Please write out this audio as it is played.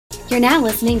You're now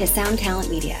listening to Sound Talent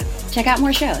Media. Check out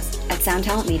more shows at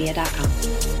soundtalentmedia.com.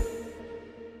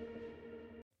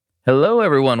 Hello,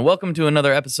 everyone. Welcome to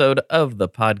another episode of the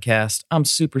podcast. I'm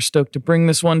super stoked to bring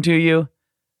this one to you,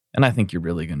 and I think you're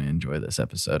really going to enjoy this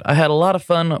episode. I had a lot of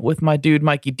fun with my dude,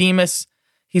 Mikey Demus.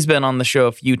 He's been on the show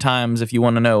a few times. If you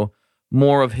want to know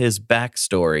more of his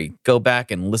backstory, go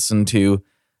back and listen to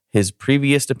his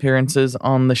previous appearances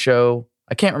on the show.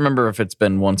 I can't remember if it's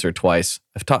been once or twice.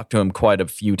 I've talked to him quite a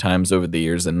few times over the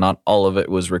years, and not all of it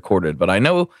was recorded, but I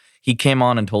know he came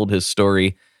on and told his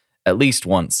story at least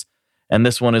once. And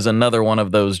this one is another one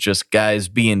of those just guys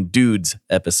being dudes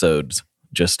episodes,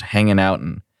 just hanging out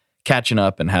and catching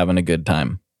up and having a good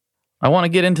time. I want to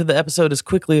get into the episode as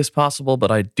quickly as possible,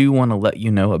 but I do want to let you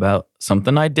know about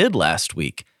something I did last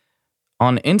week.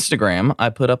 On Instagram, I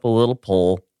put up a little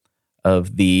poll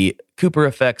of the Cooper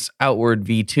Effects Outward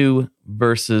V2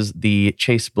 versus the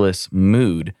Chase Bliss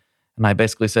Mood. And I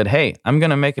basically said, hey, I'm going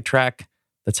to make a track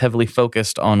that's heavily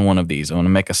focused on one of these. I want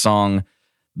to make a song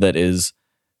that is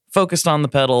focused on the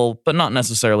pedal, but not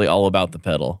necessarily all about the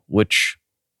pedal. Which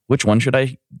one should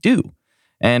I do?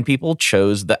 And people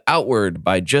chose the Outward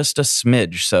by just a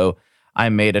smidge. So I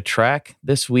made a track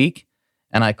this week,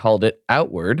 and I called it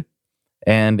Outward.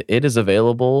 And it is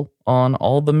available on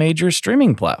all the major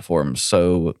streaming platforms.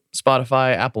 So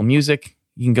Spotify, Apple Music,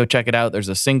 you can go check it out. There's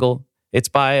a single. It's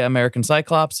by American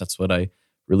Cyclops. That's what I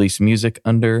release music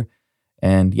under.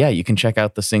 And yeah, you can check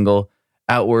out the single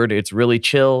Outward. It's really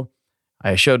chill.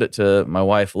 I showed it to my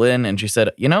wife, Lynn, and she said,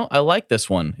 I like this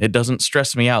one. It doesn't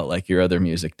stress me out like your other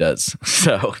music does.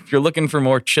 So if you're looking for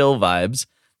more chill vibes,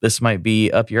 this might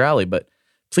be up your alley. But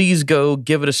please go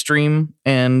give it a stream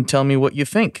and tell me what you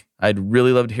think. I'd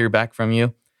really love to hear back from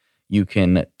you. You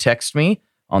can text me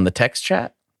on the text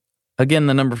chat. Again,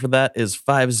 the number for that is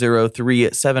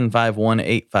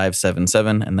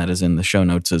 503-751-8577, and that is in the show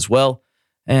notes as well.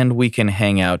 And we can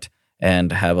hang out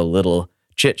and have a little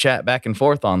chit-chat back and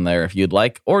forth on there if you'd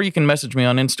like, or you can message me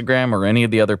on Instagram or any of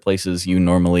the other places you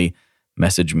normally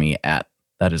message me at.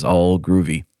 That is all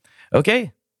groovy.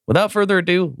 Okay, without further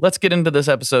ado, let's get into this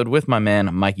episode with my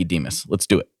man, Mikey Demus. Let's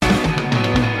do it.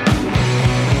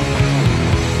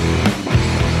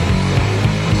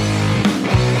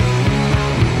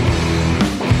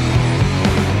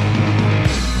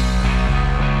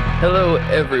 Hello,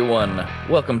 everyone.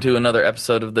 Welcome to another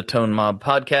episode of the Tone Mob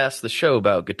Podcast, the show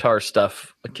about guitar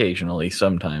stuff, occasionally,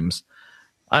 sometimes.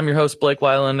 I'm your host, Blake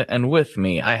Weiland, and with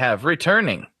me, I have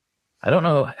returning. I don't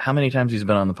know how many times he's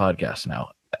been on the podcast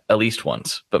now. At least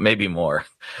once, but maybe more.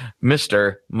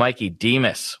 Mr. Mikey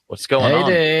Demus. What's going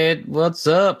on? Hey, dude. What's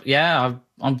up? Yeah,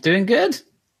 I'm doing good.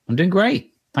 I'm doing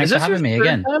great. Thanks for having me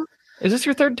again. Time? Is this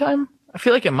your third time? I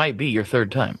feel like it might be your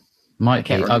third time. Might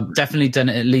be. I've definitely done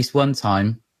it at least one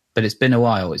time. But it's been a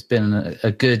while. It's been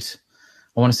a good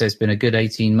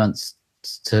 18 months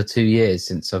to 2 years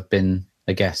since I've been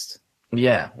a guest.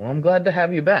 Yeah, well, I'm glad to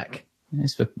have you back.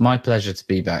 It's my pleasure to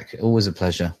be back. Always a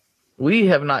pleasure. We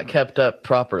have not kept up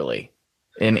properly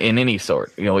in any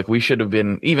sort. Like we should have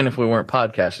been, even if we weren't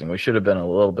podcasting, we should have been a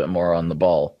little bit more on the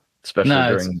ball, especially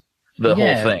during the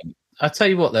whole thing. I'll tell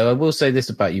you what, though, I will say this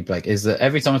about you, Blake, is that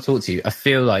every time I talk to you, I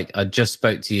feel like I just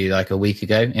spoke to you like a week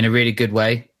ago in a really good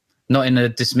way. Not in a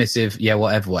dismissive, yeah,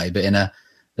 whatever way, but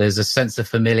there's a sense of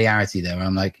familiarity there. Where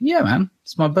I'm like, yeah, man,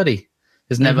 it's my buddy.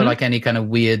 There's never like any kind of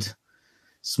weird,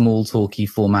 small talky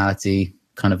formality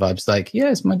kind of vibes. Like, yeah,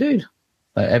 it's my dude.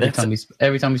 Like every time we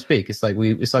speak, it's like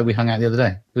we hung out the other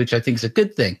day, which I think is a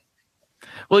good thing.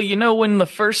 Well, when the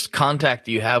first contact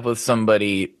you have with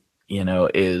somebody,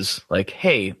 is like,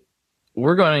 hey,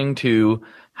 we're going to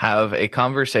have a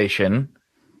conversation.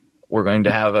 We're going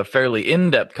to have a fairly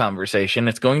in-depth conversation.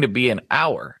 It's going to be an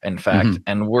hour, in fact,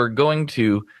 and we're going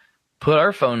to put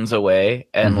our phones away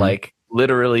and like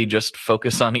literally just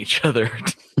focus on each other.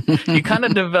 You kind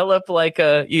of develop like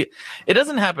it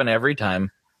doesn't happen every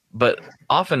time, but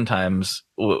oftentimes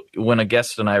when a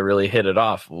guest and I really hit it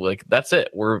off, like that's it.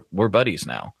 We're buddies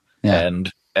now. Yeah.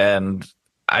 And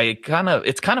it's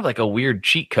kind of like a weird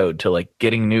cheat code to like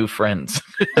getting new friends.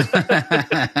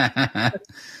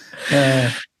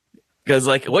 Because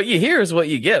like what you hear is what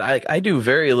you get. I do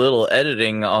very little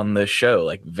editing on this show,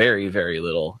 like very, very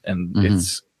little. And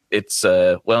it's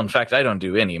well, in fact, I don't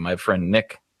do any. My friend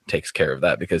Nick takes care of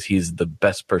that because he's the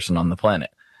best person on the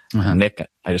planet. Nick,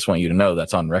 I just want you to know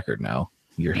that's on record now.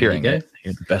 You're hearing it.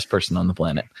 You're the best person on the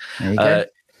planet.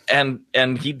 And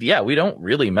we don't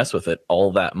really mess with it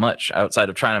all that much outside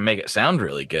of trying to make it sound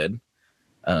really good.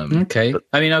 But,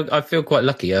 I mean, I feel quite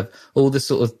lucky. Of all the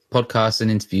sort of podcasts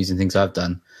and interviews and things I've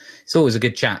done, it's always a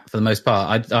good chat for the most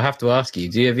part. I have to ask you,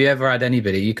 have you ever had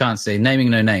anybody, you can't say, naming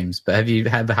no names, but have you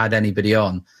ever had anybody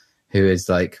on who is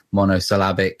like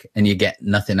monosyllabic and you get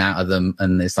nothing out of them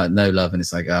and it's like no love and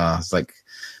it's like,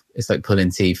 it's like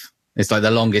pulling teeth. It's like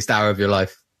the longest hour of your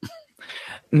life.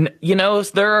 You know,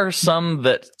 there are some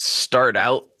that start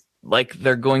out like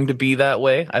they're going to be that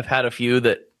way. I've had a few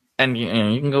that, and you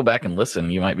can go back and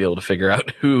listen. You might be able to figure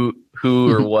out who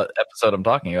or what episode I'm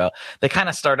talking about. They kind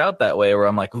of start out that way where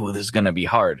I'm like, ooh, this is going to be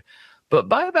hard. But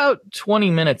by about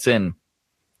 20 minutes in,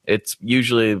 it's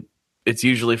usually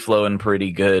flowing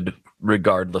pretty good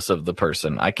regardless of the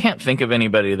person. I can't think of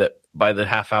anybody that by the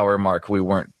half-hour mark we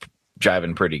weren't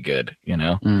jiving pretty good, you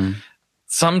know?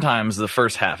 Sometimes the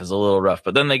first half is a little rough,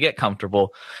 but then they get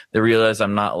comfortable. They realize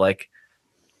I'm not like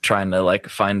trying to like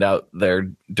find out their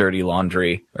dirty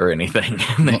laundry or anything.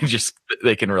 And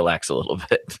they can relax a little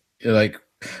bit. You're like,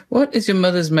 what is your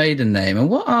mother's maiden name? And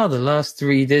what are the last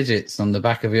 3 digits on the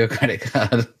back of your credit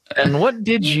card? And what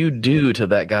did you do to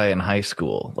that guy in high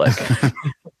school? Like,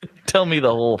 tell me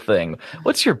the whole thing.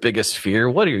 What's your biggest fear?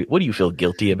 What do you feel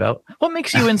guilty about? What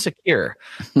makes you insecure?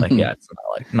 Like, yeah, it's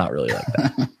not really like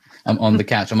that. I'm on the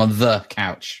couch. I'm on the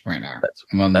couch right now.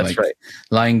 That's right.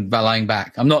 Lying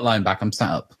back. I'm not lying back. I'm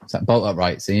sat up, bolt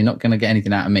upright. So you're not going to get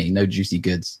anything out of me. No juicy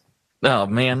goods. Oh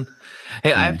man.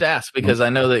 Hey, I have to ask because I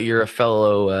know that you're a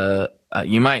fellow.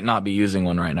 You might not be using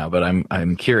one right now, but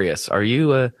I'm curious. Are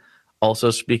you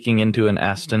also speaking into an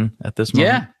Aston at this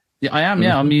moment? Yeah, I am.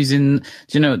 Yeah, I'm using. Do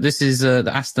you know this is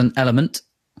the Aston Element?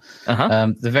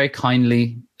 They very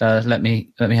kindly let me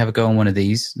have a go on one of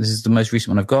these. This is the most recent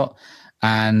one I've got.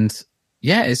 And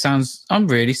yeah, I'm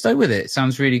really stoked with it. It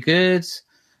sounds really good.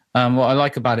 What I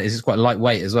like about it is it's quite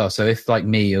lightweight as well. So if like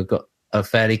me, you've got a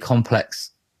fairly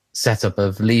complex setup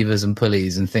of levers and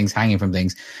pulleys and things hanging from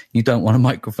things, you don't want a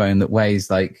microphone that weighs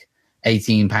like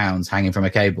 18 pounds hanging from a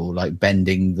cable, like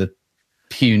bending the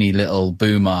puny little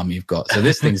boom arm you've got. So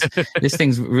this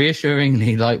thing's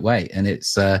reassuringly lightweight and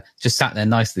it's just sat there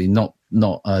nicely, not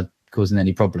causing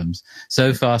any problems.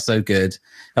 So far, so good.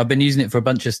 I've been using it for a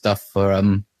bunch of stuff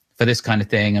for this kind of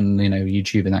thing and, you know,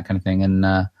 YouTube and that kind of thing. And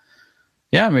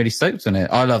yeah, I'm really stoked on it.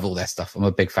 I love all their stuff. I'm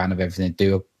a big fan of everything they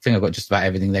do. I think I've got just about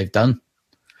everything they've done.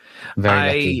 I'm very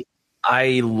lucky.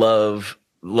 I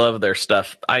love their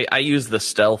stuff. I use the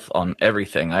Stealth on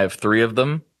everything. I have 3 of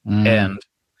them. And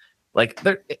like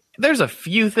there's a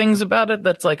few things about it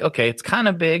that's like, okay, it's kind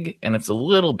of big and it's a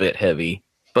little bit heavy,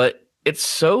 but it's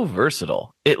so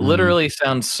versatile. It literally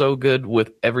sounds so good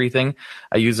with everything.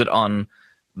 I use it on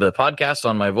the podcast,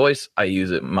 on my voice. I use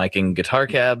it miking guitar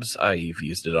cabs. I've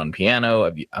used it on piano.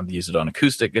 I've used it on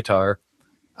acoustic guitar.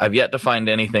 I've yet to find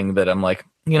anything that I'm like,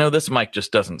 you know, this mic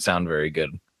just doesn't sound very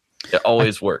good. It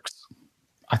always works.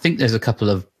 I think there's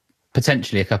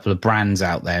potentially a couple of brands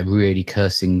out there really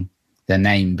cursing their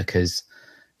name because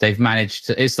they've managed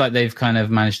to, it's like they've kind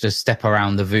of managed to step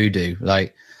around the voodoo.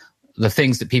 Like, the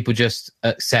things that people just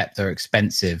accept are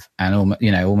expensive and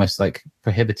almost like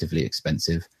prohibitively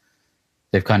expensive.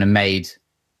 They've kind of made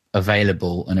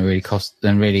available and are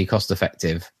really cost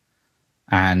effective.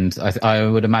 And I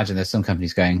would imagine there's some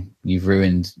companies going, you've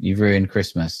ruined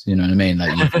Christmas. You know what I mean?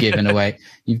 Like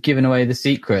you've given away the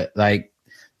secret. Like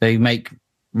they make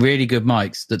really good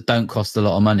mics that don't cost a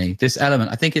lot of money. This Element,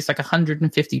 I think it's like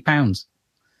 £150.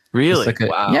 Really? Like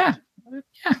wow. Yeah.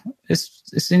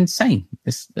 It's insane.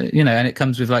 It's and it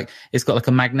comes with like it's got like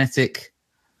a magnetic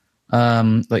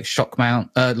like shock mount,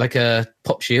 like a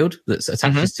pop shield that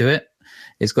attaches to it.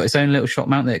 It's got its own little shock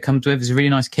mount that it comes with. It's a really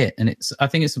nice kit, and I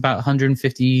think it's about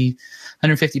 £150.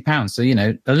 So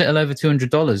a little over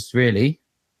 $200, really.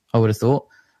 I would have thought,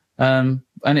 and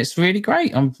it's really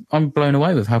great. I'm blown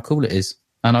away with how cool it is,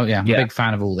 and I'm a big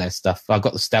fan of all their stuff. I've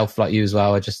got the Stealth like you as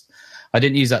well. I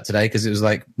didn't use that today because it was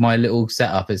like my little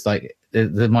setup is like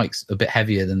the mic's a bit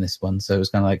heavier than this one. So it was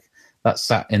kind of like that's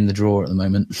sat in the drawer at the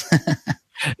moment.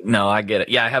 No, I get it.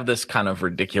 Yeah, I have this kind of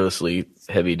ridiculously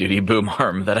heavy duty boom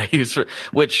arm that I use for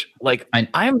which like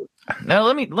now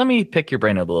let me pick your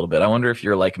brain up a little bit. I wonder if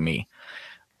you're like me.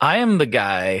 I am the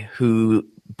guy who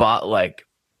bought like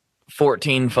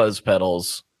 14 fuzz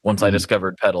pedals once I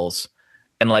discovered pedals.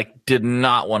 And like did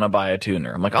not want to buy a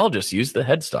tuner. I'm like, I'll just use the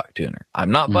headstock tuner.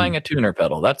 I'm not buying a tuner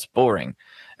pedal. That's boring.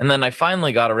 And then I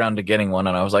finally got around to getting one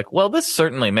and I was like, well, this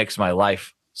certainly makes my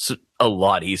life a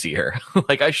lot easier.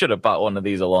 Like I should have bought one of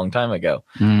these a long time ago.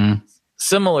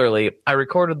 Similarly, I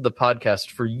recorded the podcast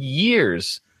for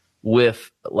years with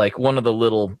like one of the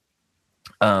little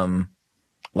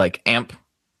like amp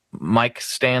mic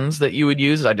stands that you would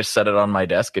use. I just set it on my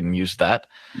desk and used that.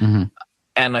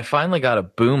 And I finally got a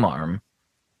boom arm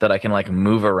that I can like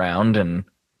move around and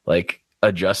like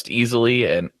adjust easily.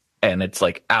 And and it's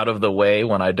like out of the way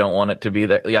when I don't want it to be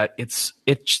there. Yeah, it's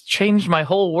changed my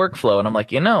whole workflow. And I'm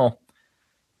like,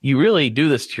 you really do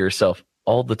this to yourself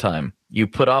all the time. You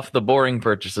put off the boring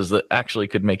purchases that actually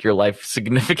could make your life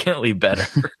significantly better.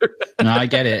 No, I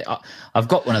get it. I've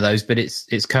got one of those, but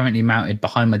it's currently mounted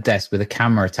behind my desk with a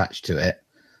camera attached to it.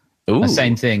 Ooh. The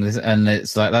same thing. And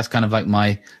it's like, that's kind of like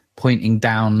my pointing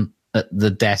down at the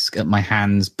desk at my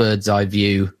hands, bird's eye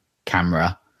view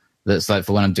camera. That's like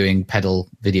for when I'm doing pedal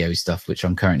video stuff, which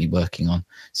I'm currently working on.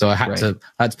 So I had to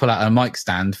pull out a mic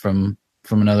stand from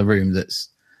another room that's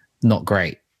not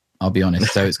great, I'll be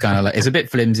honest. So it's kind of like, it's a bit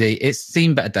flimsy. It's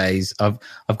seen better days. I've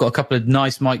got a couple of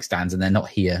nice mic stands and they're not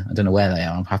here. I don't know where they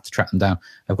are. I'll have to track them down.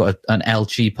 I've got an El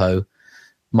Cheapo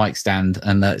mic stand,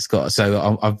 and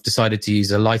I've decided to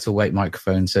use a lighter weight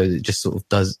microphone so it just sort of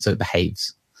does, so it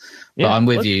behaves. Yeah, but I'm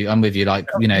with you. Like,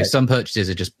 some purchases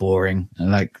are just boring, and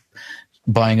like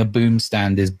buying a boom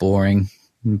stand is boring,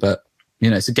 but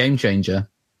it's a game changer.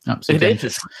 Absolutely. It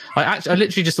is. I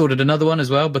literally just ordered another one as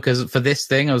well, because for this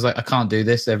thing I was like, I can't do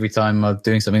this every time I'm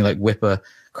doing something, like whip a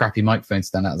crappy microphone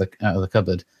stand out of the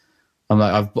cupboard. I'm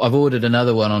like, I've ordered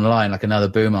another one online, like another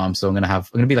boom arm, so I'm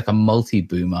gonna be like a multi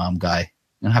boom arm guy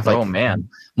and have like, oh man,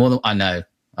 more than I know.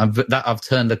 I've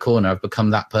turned the corner. I've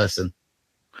become that person.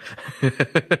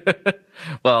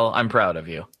 Well, I'm proud of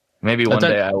you. Maybe one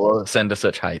day I will ascend to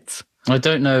such heights. I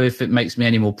don't know if it makes me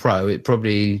any more pro.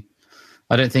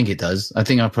 I don't think it does. I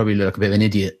think I'll probably look like a bit of an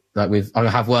idiot. Like I'll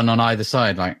have one on either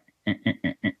side, like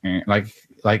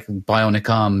bionic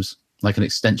arms, like an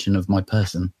extension of my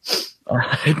person.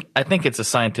 I think it's a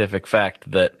scientific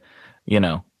fact that,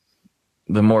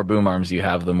 the more boom arms you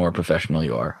have, the more professional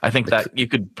you are. I think that you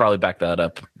could probably back that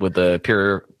up with a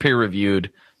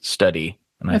peer-reviewed study.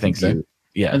 And I think so.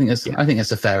 Yeah. I think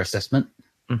that's a fair assessment.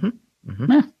 Mm-hmm.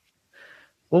 Mm-hmm. Yeah.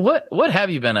 Well, what have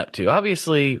you been up to?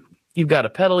 Obviously, you've got a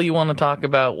pedal you want to talk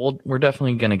about. Well, we're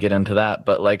definitely going to get into that.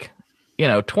 But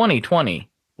 2020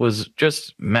 was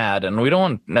just mad, and we don't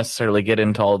want to necessarily get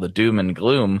into all the doom and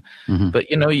gloom. Mm-hmm. But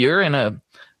you're in a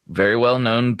very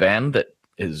well-known band that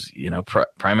is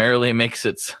primarily makes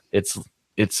its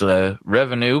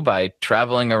revenue by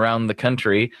traveling around the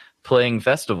country, playing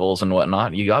festivals and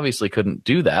whatnot. You obviously couldn't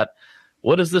do that.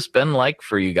 What has this been like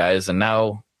for you guys? And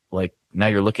now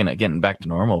you're looking at getting back to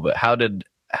normal. But how did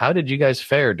you guys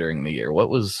fare during the year? What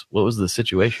was the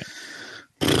situation?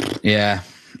 Yeah,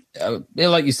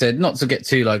 like you said, not to get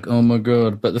too like, oh my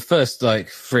god, but the first 3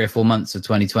 or 4 months of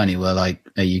 2020 were like,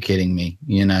 are you kidding me?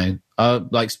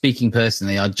 Speaking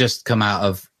personally, I'd just come out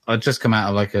of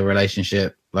like a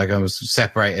relationship. Like I was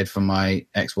separated from my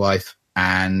ex-wife,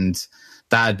 and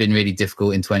that had been really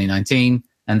difficult in 2019.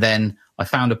 And then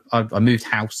I moved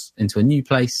house into a new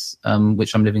place,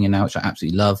 which I'm living in now, which I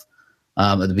absolutely love.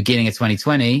 At the beginning of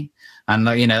 2020, and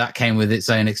that came with its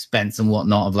own expense and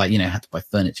whatnot of had to buy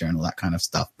furniture and all that kind of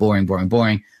stuff. Boring.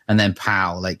 And then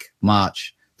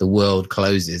March, the world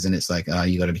closes, and it's like, oh,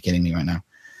 you got to be kidding me right now.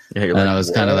 Yeah, and I was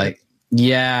kind of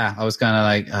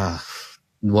like, oh,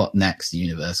 what next,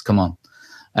 universe? Come on.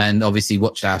 And obviously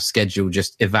watched our schedule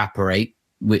just evaporate,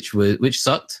 which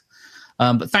sucked.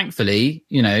 But thankfully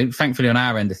on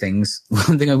our end of things,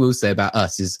 one thing I will say about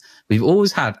us is we've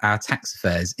always had our tax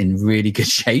affairs in really good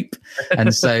shape.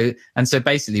 And so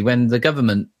basically when the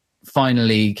government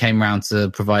finally came around to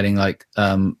providing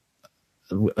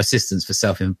assistance for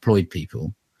self-employed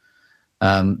people,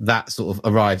 that sort of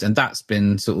arrived, and that's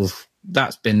been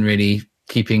really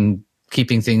keeping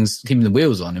the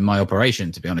wheels on in my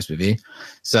operation, to be honest with you.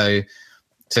 So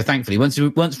thankfully, once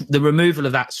the removal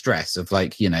of that stress of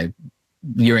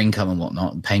your income and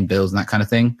whatnot, and paying bills and that kind of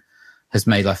thing, has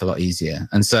made life a lot easier.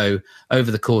 And so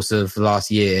over the course of the last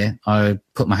year, I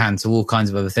put my hand to all kinds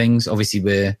of other things. Obviously,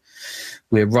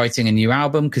 we're writing a new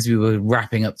album because we were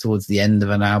wrapping up towards the end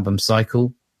of an album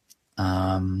cycle.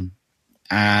 And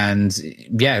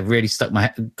yeah, really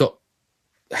got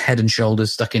head and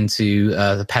shoulders stuck into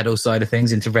the pedal side of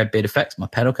things, into Red Beard Effects, my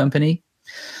pedal company.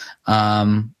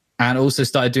 And also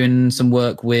started doing some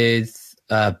work with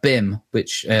BIM,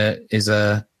 which is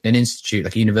an institute,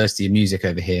 like a university of music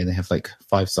over here. They have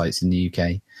 5 sites in the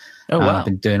UK. Oh wow! I've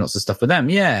been doing lots of stuff with them.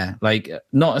 Yeah,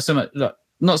 not so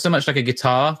much like a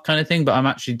guitar kind of thing, but I'm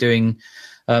actually doing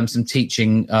some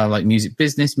teaching, music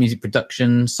business, music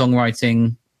production,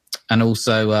 songwriting, and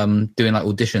also doing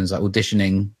auditions,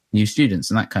 auditioning new students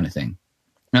and that kind of thing.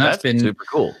 And that's been super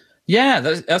cool. Yeah,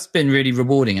 that's been really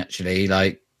rewarding actually.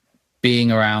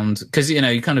 Being around, because you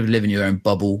kind of live in your own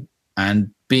bubble.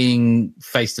 And being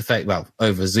face to face,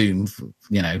 over Zoom,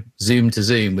 Zoom to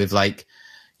Zoom with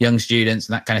young students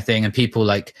and that kind of thing, and people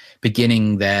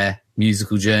beginning their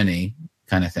musical journey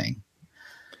kind of thing.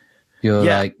 You're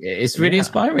like, it's really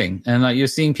inspiring. And like, you're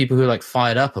seeing people who are like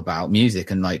fired up about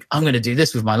music and like, I'm going to do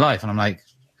this with my life. And I'm like,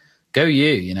 go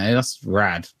you know, that's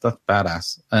rad. That's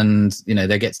badass. And, you know,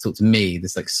 they get to talk to me,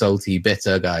 this like salty,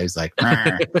 bitter guy who's like,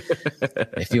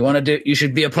 if you want to do it, you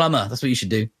should be a plumber. That's what you should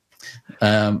do.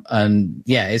 And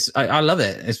yeah, I love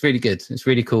it. It's really good. It's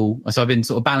really cool. So I've been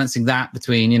sort of balancing that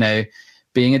between, you know,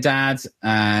 being a dad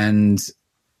and,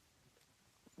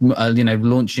 you know,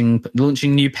 launching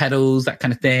new pedals, that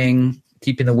kind of thing,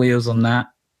 keeping the wheels on that,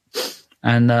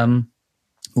 and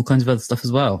all kinds of other stuff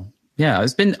as well. Yeah,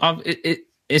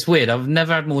 it's weird. I've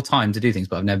never had more time to do things,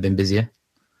 but I've never been busier.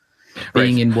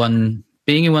 Being in one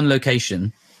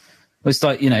location, it's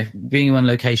like, you know, being in one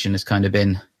location has kind of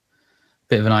been a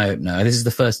bit of an eye opener. This is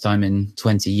the first time in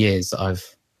 20 years that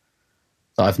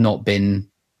I've not been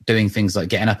doing things like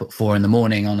getting up at 4 a.m.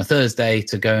 on a Thursday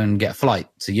to go and get a flight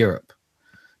to Europe.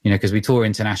 You know, because we tour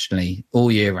internationally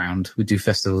all year round. We do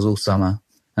festivals all summer,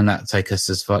 and that take us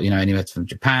as far, you know, anywhere from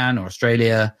Japan or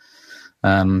Australia,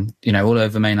 you know, all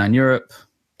over mainland Europe,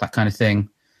 that kind of thing.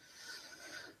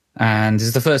 And this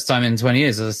is the first time in 20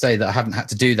 years, as I say, that I haven't had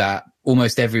to do that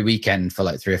almost every weekend for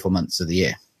like 3 or 4 months of the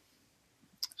year.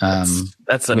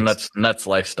 That's a nuts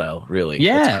lifestyle, really.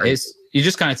 Yeah, you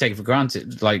just kind of take it for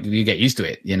granted. Like, you get used to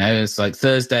it, you know. It's like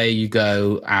Thursday you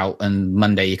go out and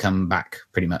Monday you come back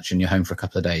pretty much, and you're home for a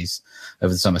couple of days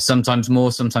over the summer. Sometimes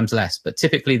more, sometimes less, but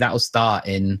typically that will start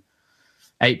in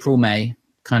April, May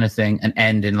kind of thing, and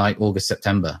end in like August,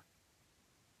 September.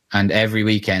 And every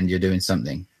weekend you're doing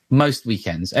something. Most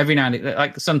weekends, every now and then,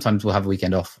 like sometimes we'll have a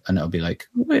weekend off and it'll be like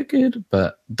wicked,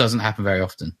 but it doesn't happen very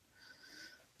often.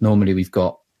 Normally we've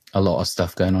got a lot of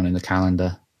stuff going on in the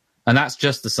calendar. And that's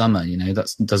just the summer, you know,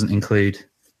 that doesn't include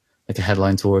like a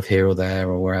headline tour of here or there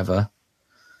or wherever.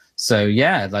 So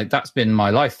yeah, like that's been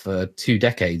my life for 2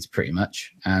 decades pretty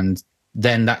much. And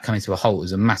then that coming to a halt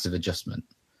was a massive adjustment.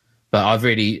 But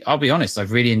I'll be honest,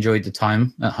 I've really enjoyed the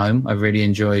time at home. I've really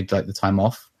enjoyed like the time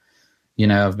off. You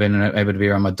know, I've been able to be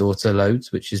around my daughter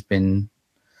loads, which has been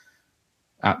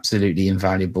absolutely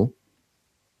invaluable.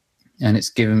 And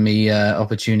it's given me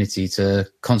opportunity to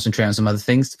concentrate on some other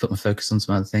things, to put my focus on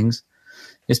some other things.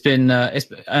 It's been,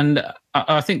 and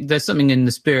I think there's something in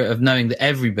the spirit of knowing that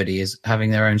everybody is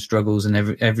having their own struggles and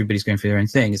everybody's going through their own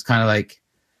thing. It's kind of like,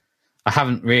 I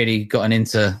haven't really gotten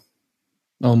into,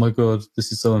 oh my God,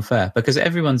 this is so unfair, because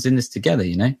everyone's in this together,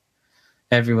 you know?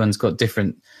 Everyone's got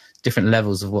different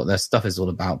levels of what their stuff is all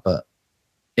about, but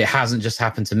it hasn't just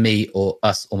happened to me or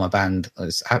us or my band.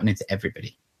 It's happening to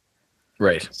everybody.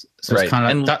 Right. So it's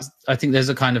kind of like, I think there's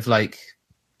a kind of like,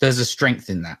 there's a strength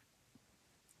in that.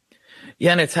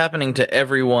 Yeah. And it's happening to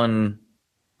everyone,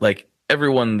 like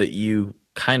everyone that you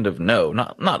kind of know,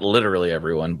 not literally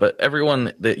everyone, but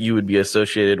everyone that you would be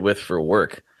associated with for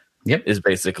work. Yep. Is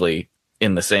basically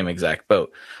in the same exact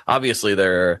boat. Obviously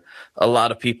there are a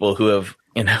lot of people who have,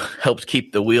 you know, helped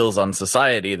keep the wheels on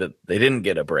society that they didn't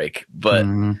get a break, but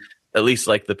at least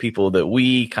like the people that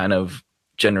we kind of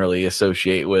generally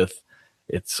associate with,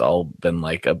 it's all been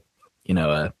like a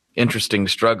interesting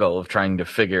struggle of trying to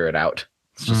figure it out.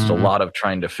 It's just a lot of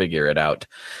trying to figure it out.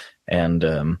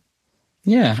 And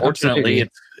yeah, fortunately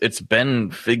it's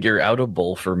been figure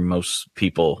outable for most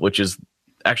people, which is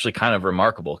actually kind of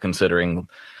remarkable considering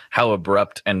how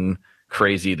abrupt and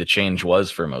crazy the change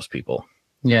was for most people.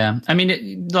 Yeah. I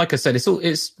mean, like I said,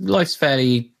 it's life's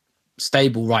fairly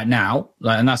stable right now,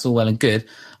 like, and that's all well and good.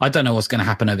 I don't know what's going to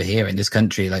happen over here in this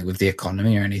country, like with the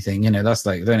economy or anything, you know, that's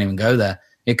like, don't even go there.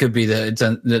 It could be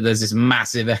that there's this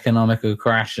massive economical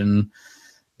crash, and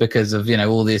because of, you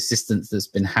know, all the assistance that's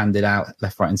been handed out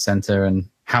left, right and center, and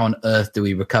how on earth do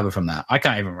we recover from that? I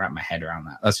can't even wrap my head around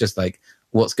that. That's just like,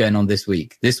 what's going on this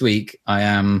week? This week, I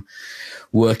am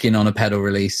working on a pedal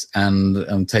release and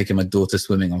I'm taking my daughter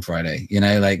swimming on Friday. You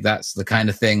know, like that's the kind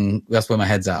of thing, that's where my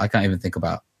head's at. I can't even think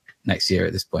about next year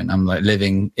at this point. I'm like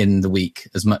living in the week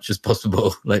as much as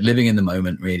possible, like living in the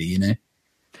moment, really, you know?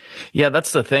 Yeah,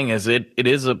 that's the thing, is it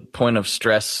is a point of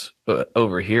stress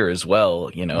over here as well,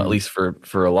 you know, at least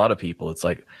for a lot of people. It's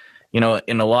like, you know,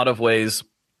 in a lot of ways,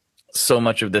 so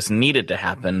much of this needed to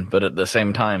happen, but at the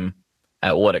same time,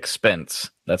 at what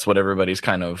expense? That's what everybody's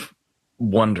kind of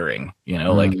wondering, you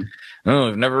know, like, oh,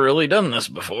 we've never really done this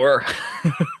before.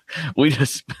 We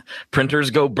just,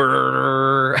 printers go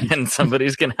brrr, and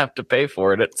somebody's going to have to pay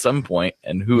for it at some point.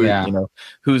 And who, you know,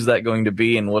 who's that going to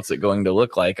be and what's it going to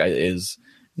look like is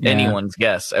anyone's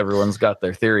guess. Everyone's got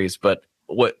their theories. But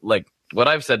what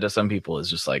I've said to some people is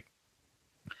just like,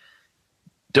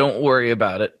 don't worry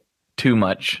about it too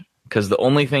much, because the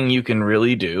only thing you can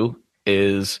really do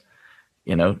is,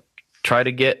 you know, try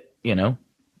to get, you know,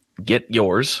 get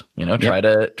yours, try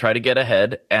to get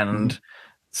ahead and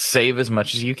save as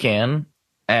much as you can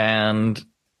and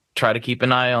try to keep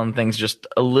an eye on things just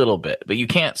a little bit, but you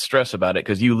can't stress about it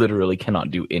because you literally cannot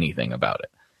do anything about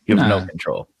it. You have no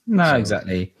control. No,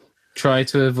 exactly. Try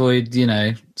to avoid,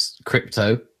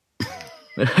 crypto.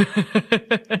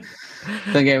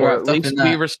 Don't get or at least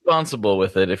be responsible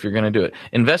with it if you're going to do it.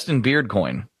 Invest in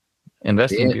Beardcoin.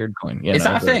 Invest in Beardcoin. Is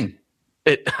that a thing?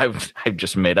 I've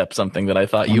just made up something that I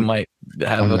thought you might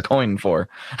have a coin for.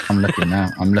 I'm looking now.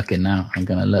 I'm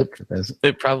going to look.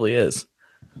 It probably is.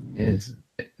 It is.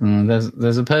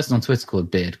 There's a person on Twitter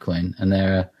called Beardcoin, and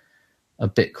they're a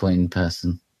Bitcoin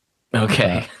person.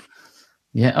 Okay.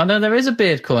 Yeah. Oh no, there is a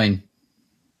Beardcoin.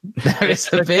 There is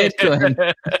a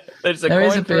Beardcoin. There's a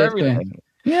coin for everything.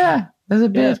 Yeah, there's a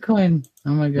Beardcoin.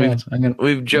 Oh my god!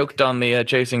 We've joked on the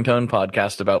Chasing Tone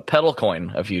podcast about pedal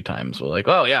coin a few times. We're like,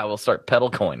 oh yeah, we'll start pedal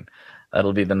coin.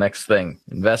 That'll be the next thing.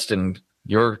 Invest in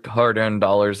your hard-earned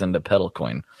dollars into pedal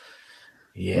coin.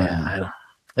 Yeah,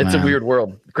 it's a weird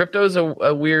world. Crypto is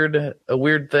a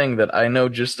weird thing that I know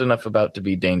just enough about to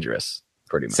be dangerous.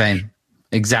 Pretty much. Same,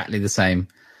 exactly the same.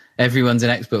 Everyone's an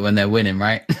expert when they're winning,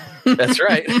 right? That's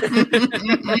right.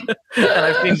 And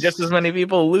I've seen just as many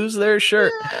people lose their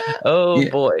shirt. Oh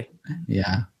boy.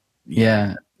 Yeah.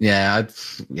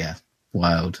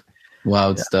 Wild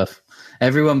stuff.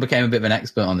 Everyone became a bit of an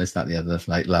expert on this, that, the other,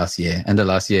 like last year. End of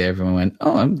last year, everyone went,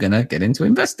 "Oh, I'm gonna get into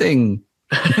investing."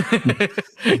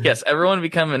 Yes, everyone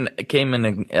became an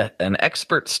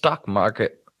expert stock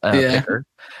market picker,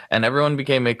 and everyone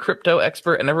became a crypto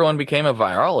expert, and everyone became a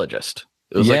virologist.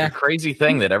 It was like a crazy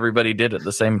thing that everybody did at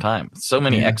the same time. So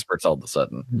many experts all of a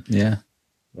sudden. Yeah.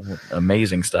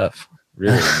 Amazing stuff.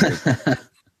 Really amazing.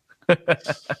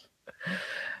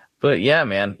 But yeah,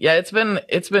 man. Yeah, it's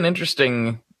been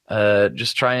interesting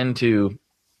just trying to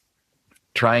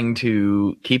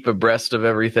keep abreast of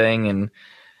everything, and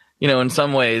in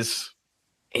some ways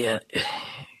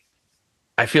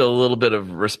I feel a little bit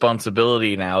of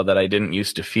responsibility now that I didn't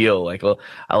used to feel. Like, well,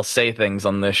 I'll say things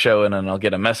on this show and then I'll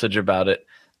get a message about it.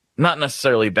 Not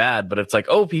necessarily bad, but it's like,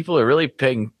 oh, people are really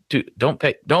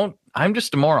I'm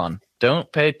just a moron.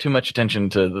 Don't pay too much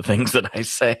attention to the things that I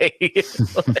say.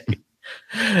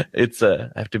 I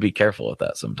have to be careful with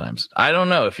that sometimes. I don't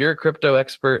know. If you're a crypto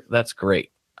expert, that's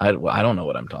great. I don't know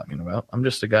what I'm talking about. I'm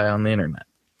just a guy on the internet.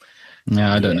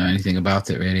 Yeah, I don't know anything about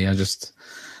it really.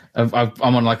 I'm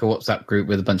on like a WhatsApp group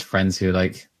with a bunch of friends who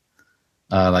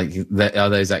are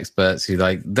those experts who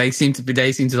they seem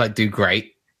to like do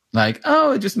great. Like,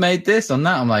 oh, I just made this on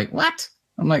that. I'm like, what?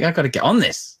 I'm like, I got to get on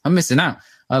this. I'm missing out.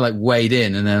 I like wade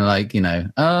in and then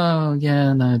oh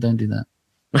yeah, no, don't do that.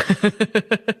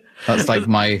 That's like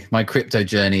my crypto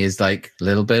journey is like a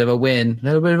little bit of a win,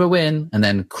 and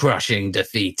then crushing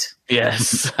defeat.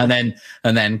 Yes. and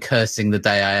then cursing the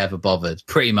day I ever bothered.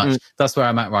 Pretty much. That's where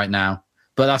I'm at right now.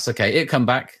 But that's okay. It'll come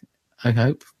back, I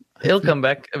hope. He'll come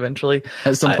back eventually.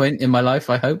 At some point in my life,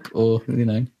 I hope. Or,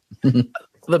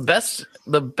 The best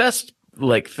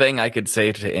like thing I could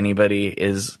say to anybody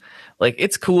is like,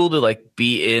 it's cool to like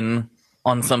be in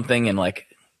on something and like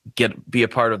be a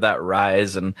part of that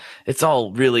rise, and it's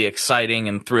all really exciting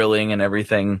and thrilling and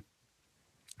everything.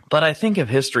 But I think if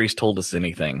history's told us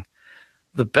anything,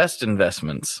 the best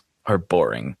investments are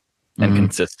boring and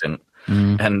consistent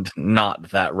and not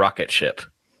that rocket ship.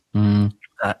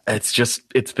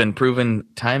 It's been proven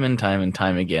time and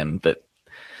time again that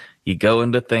you go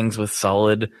into things with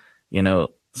solid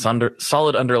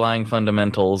underlying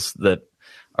fundamentals that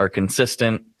are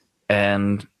consistent,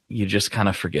 and you just kind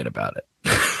of forget about it.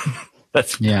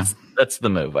 That's the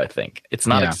move, I think. It's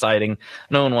not exciting.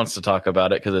 No one wants to talk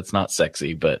about it because it's not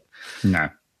sexy, but no,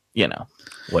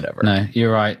 whatever. No,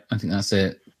 you're right. I think that's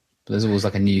it. But there's always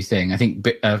like a new thing. I think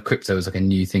crypto is like a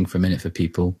new thing for a minute for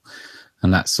people,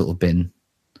 and that's sort of been,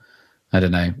 I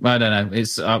don't know.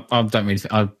 It's I don't really.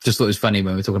 I just thought it was funny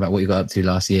when we were talking about what you got up to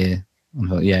last year. I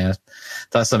thought, yeah,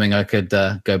 that's something I could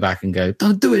go back and go,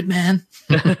 don't do it, man.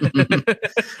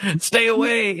 Stay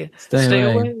away. Stay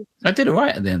away. I did all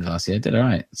right at the end of last year. I did all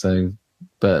right. So,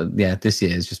 but yeah, this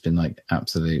year has just been like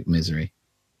absolute misery.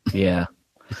 Yeah.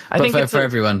 I think for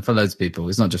everyone, for loads of people,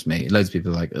 it's not just me. Loads of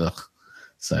people are like, ugh.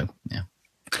 So, yeah.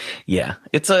 Yeah,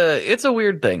 it's a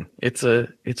weird thing. It's a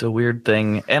weird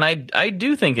thing. And I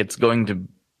do think it's going to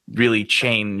really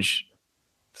change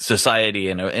society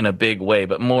in a big way,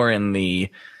 but more in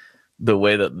the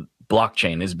way that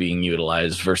blockchain is being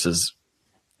utilized versus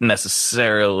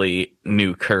necessarily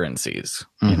new currencies.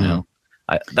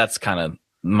 That's kind of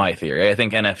my theory. I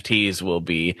think NFTs will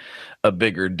be a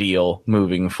bigger deal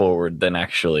moving forward than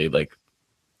actually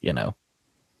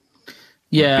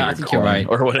Yeah, I think you're right.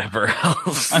 Or whatever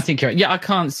else. I think you're right. Yeah, I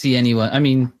can't see anyone. I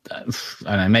mean, I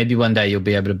don't know. Maybe one day you'll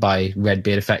be able to buy Red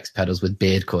Beard Effects pedals with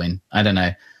Beardcoin. I don't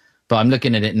know. But I'm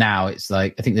looking at it now. It's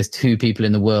like, I think there's 2 people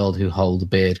in the world who hold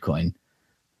Beardcoin.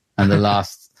 And the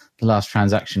last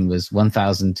transaction was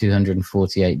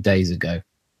 1,248 days ago.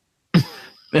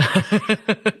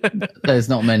 There's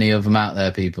not many of them out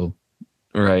there, people.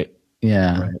 Right.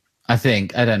 Yeah. Right. I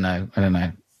think, I don't know.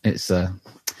 It's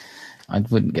I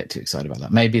wouldn't get too excited about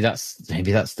that. Maybe that's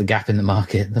the gap in the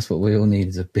market. That's what we all need,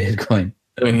 is a beard coin.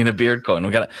 We need a beard coin.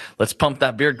 Let's pump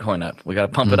that beard coin up. We got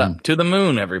to pump it up to the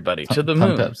moon, everybody. To the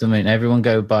moon. Pump up to the moon. Everyone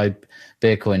go buy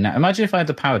beard coin now. Imagine if I had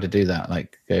the power to do that.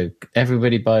 Like, go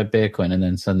everybody buy a beard coin, and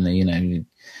then suddenly,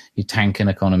 you tank an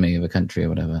economy of a country or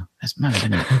whatever. That's mad,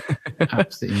 isn't it?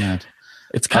 Absolutely mad.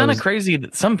 It's kind of crazy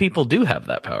that some people do have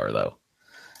that power, though.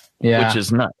 Yeah, which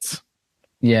is nuts.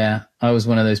 Yeah, I was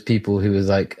one of those people who was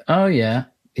like, "Oh yeah,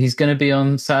 he's going to be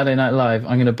on Saturday Night Live.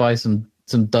 I'm going to buy some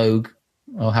Doge,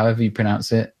 or however you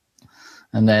pronounce it,"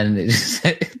 and then it just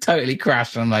totally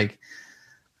crashed. I'm like,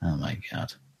 "Oh my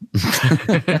god!"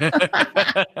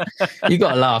 You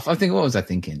got to laugh. I think, what was I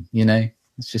thinking?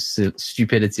 It's just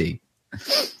stupidity.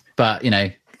 But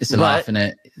it's a laugh in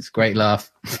it. It's a great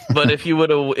laugh. But if it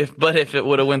would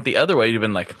have went the other way, you've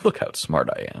been like, look how smart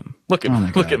I am. Look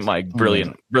at my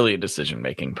brilliant decision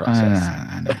making process.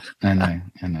 I know.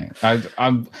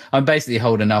 I'm basically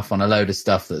holding off on a load of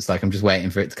stuff that's like, I'm just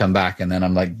waiting for it to come back, and then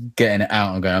I'm like getting it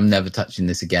out and going, I'm never touching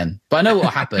this again. But I know what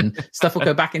will happen. Stuff will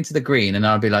go back into the green, and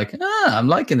I'll be like, I'm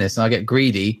liking this, and I'll get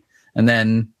greedy, and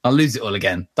then I'll lose it all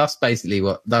again. That's basically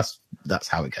that's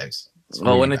how it goes.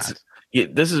 Well, when this is,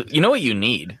 what you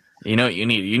need. You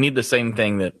need the same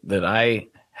thing that I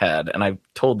had, and I've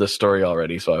told this story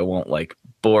already, so I won't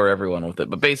bore everyone with it.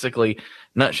 But basically,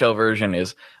 nutshell version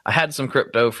is, I had some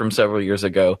crypto from several years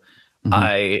ago. Mm-hmm.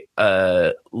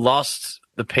 I lost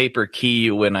the paper key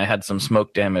when I had some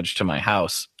smoke damage to my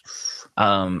house.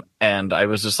 And I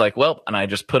was just like, well, and I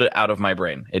just put it out of my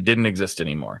brain. It didn't exist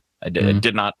anymore. It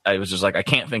did not. I was just like, I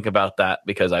can't think about that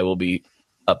because I will be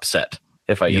upset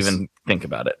if I even think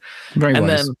about it. Very and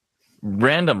wise. Then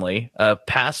randomly,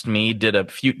 past me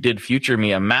did future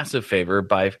me a massive favor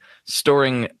by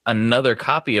storing another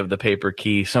copy of the paper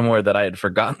key somewhere that I had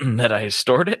forgotten that I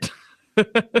stored it.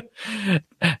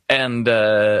 And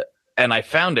I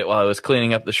found it while I was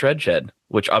cleaning up the shred shed,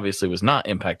 which obviously was not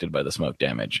impacted by the smoke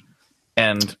damage.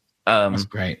 And that's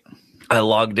great. I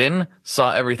logged in,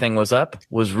 saw everything was up,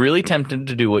 was really tempted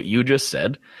to do what you just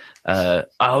said. I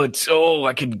could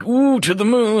to the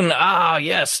moon. Ah,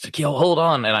 yes. Hold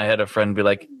on. And I had a friend be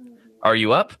like, "Are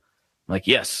you up?" I'm like,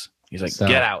 "Yes." He's like,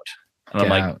 "Get out." And I'm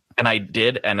like, and I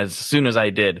did. And as soon as I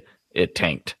did, it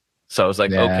tanked. So I was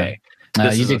like, okay. No,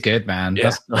 you did good, man. Yeah.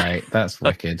 That's great. That's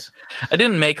wicked. I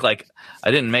didn't make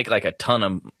a ton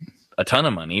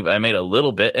of money, but I made a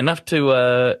little bit, enough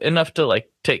to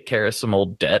take care of some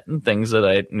old debt and things that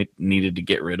I needed to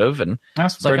get rid of. And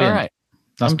that's brilliant. All right,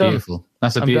 that's beautiful. Done.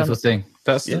 That's a beautiful thing.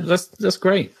 That's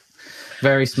great.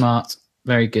 Very smart.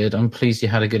 Very good. I'm pleased you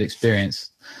had a good experience.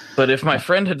 But if my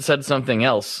friend had said something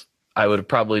else, I would have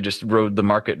probably just rode the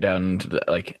market down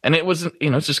into and it wasn't,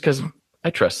 it's just because I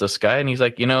trust this guy, and he's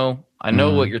like, I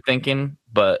know what you're thinking,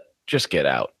 but just get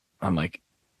out. I'm like,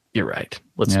 you're right.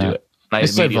 Let's do it.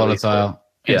 It's so volatile.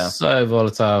 It's so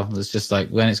volatile. It's just like,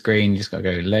 when it's green, you just gotta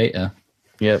go later.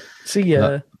 Yep. See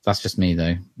ya. That's just me,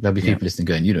 though. There'll be people listening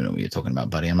going, "You don't know what you're talking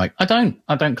about, buddy." I'm like, I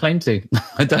don't claim to.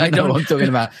 I don't know what I'm talking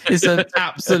about. It's an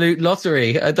absolute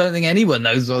lottery. I don't think anyone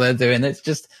knows what they're doing. It's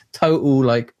just total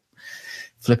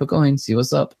flip a coin, see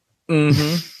what's up.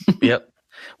 Mm-hmm. Yep.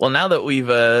 Well, now that we've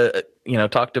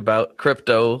talked about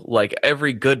crypto, like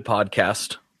every good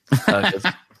podcast,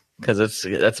 because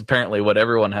that's apparently what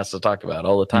everyone has to talk about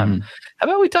all the time. Mm-hmm. How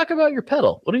about we talk about your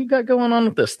pedal? What do you got going on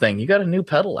with this thing? You got a new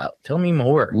pedal out. Tell me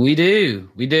more. We do.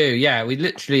 Yeah, we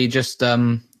literally just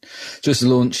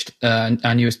launched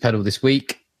our newest pedal this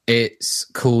week. It's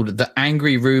called the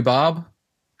Angry Rhubarb,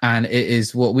 and it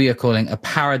is what we are calling a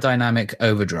paradynamic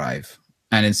overdrive.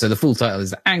 And so the full title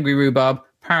is the Angry Rhubarb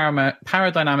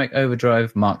Paradynamic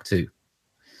Overdrive Mark II.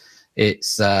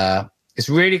 It's a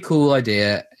really cool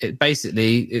idea. It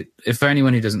basically, if for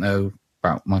anyone who doesn't know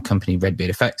about my company, Red Beard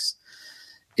Effects,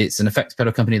 it's an effects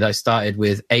pedal company that I started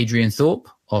with Adrian Thorpe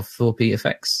of Thorpe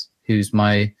Effects, who's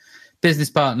my business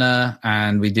partner,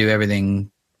 and we do everything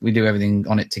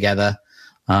on it together,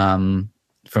 from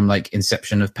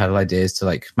inception of pedal ideas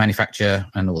to manufacture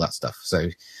and all that stuff. So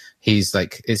he's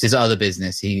it's his other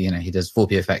business. He does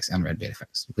Thorpe Effects and Red Beard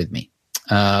Effects with me.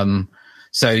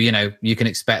 So, you can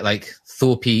expect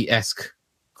Thorpe-esque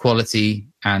quality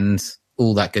and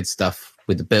all that good stuff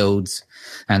with the builds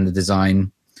and the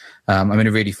design. I'm in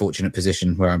a really fortunate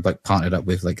position where I'm like partnered up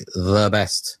with like the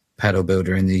best pedal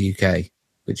builder in the UK,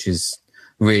 which is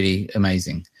really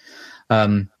amazing.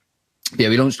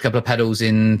 We launched a couple of pedals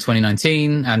in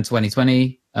 2019 and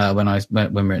 2020 when we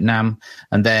were at NAMM,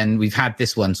 and then we've had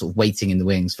this one sort of waiting in the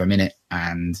wings for a minute,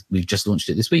 and we've just launched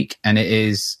it this week, and it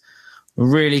is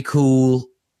really cool.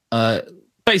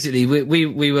 Basically,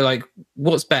 we were like,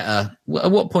 what's better?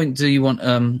 At what point do you want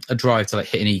a drive to like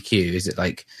hit an EQ? Is it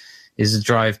like, is the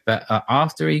drive better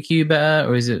after EQ better,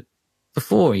 or is it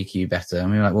before EQ better?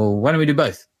 And we were like, well, why don't we do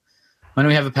both? Why don't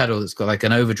we have a pedal that's got like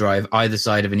an overdrive either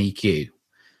side of an EQ?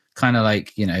 Kind of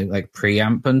like, you know, like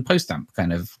preamp and post-amp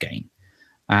kind of gain.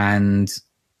 And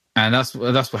that's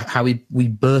how we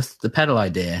birthed the pedal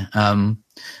idea.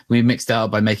 We mixed it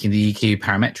up by making the EQ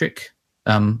parametric.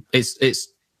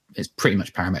 It's pretty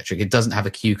much parametric. It doesn't have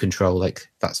a Q control, like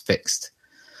that's fixed.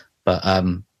 But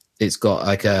it's got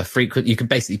like a frequency. You can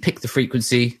basically pick the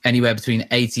frequency anywhere between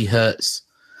 80 hertz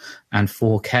and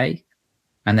 4K.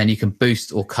 And then you can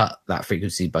boost or cut that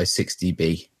frequency by 6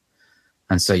 dB.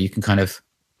 And so you can kind of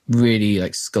really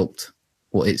like sculpt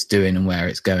what it's doing and where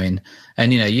it's going.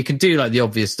 And, you know, you can do like the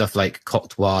obvious stuff like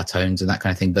cocked wah tones and that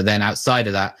kind of thing. But then outside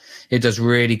of that, it does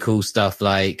really cool stuff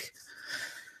like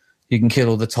you can kill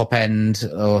all the top end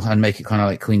and make it kind of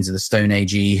like Queens of the Stone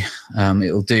Agey.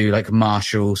 It'll do like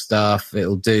Marshall stuff.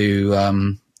 It'll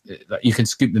do, you can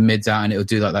scoop the mids out and it'll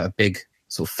do like that big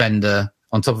sort of Fender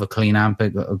on top of a clean amp.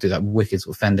 It'll do that wicked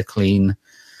sort of Fender clean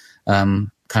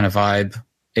kind of vibe.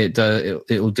 It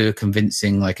will do a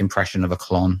convincing like impression of a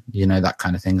Klon, you know, that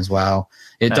kind of thing as well.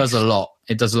 It nice. Does a lot.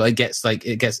 It does a lot.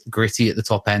 It gets gritty at the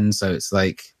top end, so it's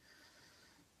like,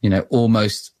 you know,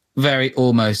 almost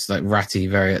like ratty,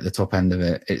 very at the top end of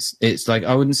it. It's like,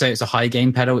 I wouldn't say it's a high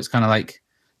gain pedal. It's kind of like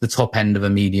the top end of a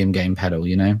medium gain pedal,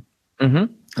 you know.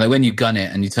 Mm-hmm. Like when you gun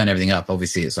it and you turn everything up,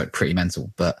 obviously it's like pretty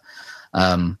mental, but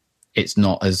it's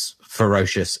not as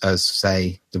ferocious as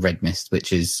say the Red Mist,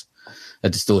 which is a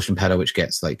distortion pedal which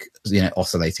gets like, you know,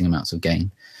 oscillating amounts of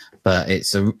gain. But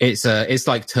it's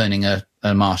like turning a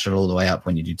Marshall all the way up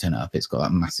when you do turn it up. It's got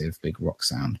that massive big rock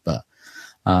sound. But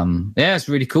yeah, it's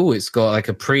really cool. It's got like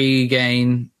a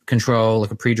pre-gain control,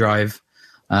 like a pre-drive,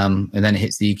 and then it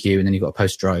hits the EQ, and then you've got a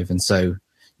post-drive. And so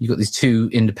you've got these two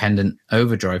independent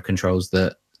overdrive controls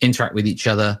that interact with each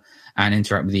other and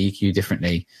interact with the EQ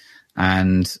differently.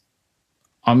 And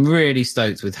I'm really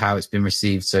stoked with how it's been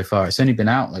received so far. It's only been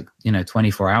out like, you know,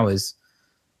 24 hours,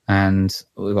 and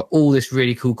we've got all this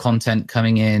really cool content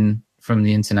coming in from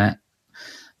the internet.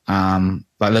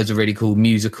 Like loads of really cool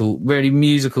musical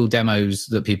demos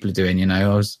that people are doing. You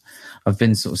know, I've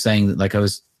been sort of saying that, like, I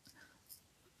was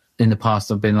in the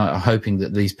past, I've been like hoping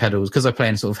that these pedals, because I play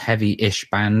in a sort of heavy-ish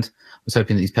band, I was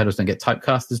hoping that these pedals don't get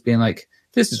typecast as being like,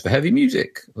 this is for heavy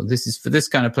music, or this is for this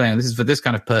kind of playing, this is for this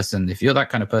kind of person. If you're that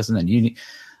kind of person, then you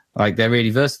like, they're really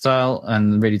versatile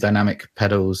and really dynamic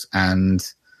pedals, and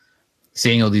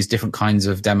seeing all these different kinds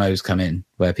of demos come in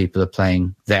where people are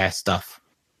playing their stuff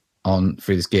on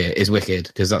through this gear is wicked,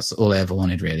 because that's all I ever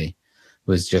wanted really,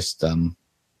 was just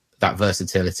that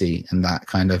versatility and that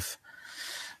kind of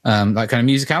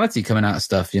musicality coming out of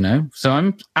stuff, you know. So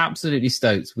I'm absolutely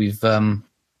stoked. We've had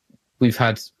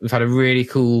a really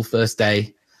cool first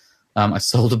day. I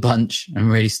sold a bunch.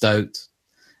 I'm really stoked.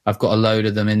 I've got a load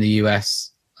of them in the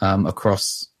US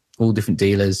across all different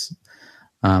dealers.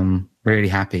 Really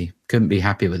happy. Couldn't be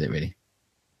happier with it, really.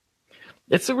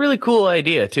 It's a really cool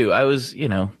idea too. I was, you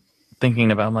know,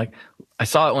 thinking about, I'm like, I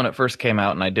saw it when it first came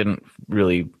out and I didn't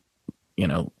really, you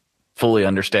know, fully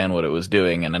understand what it was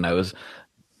doing. And then I was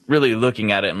really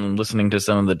looking at it and listening to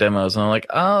some of the demos, and I'm like,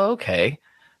 oh, okay,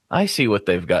 I see what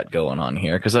they've got going on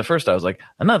here. Because at first I was like,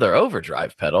 another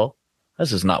overdrive pedal?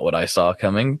 This is not what I saw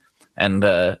coming. And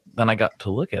then I got to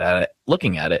looking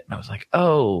at it, and I was like,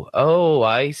 oh,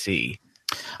 I see.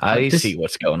 I see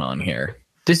what's going on here.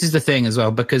 This is the thing as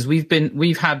well, because we've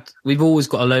always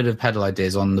got a load of pedal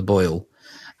ideas on the boil,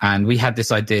 and we had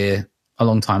this idea a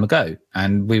long time ago,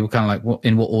 and we were kind of like,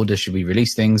 in what order should we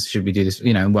release things? Should we do this?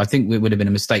 You know, I think it would have been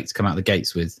a mistake to come out the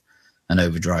gates with an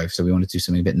overdrive, so we wanted to do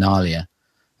something a bit gnarlier.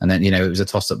 And then, you know, it was a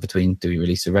toss up between, do we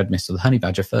release the Red Mist or the Honey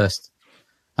Badger first?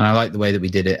 And I like the way that we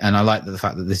did it, and I like the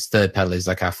fact that this third pedal is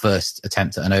like our first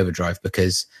attempt at an overdrive,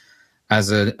 because as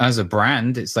a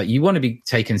brand, it's like you want to be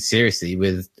taken seriously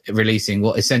with releasing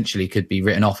what essentially could be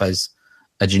written off as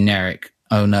a generic,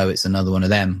 oh no, it's another one of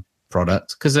them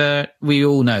product. Because we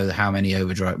all know how many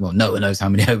overdrive, well, no one knows how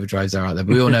many overdrives are out there,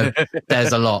 but we all know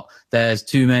there's a lot, there's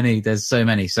too many, there's so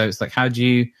many. So it's like, how do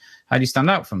you stand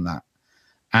out from that?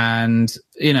 And,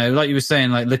 you know, like you were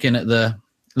saying, like looking at the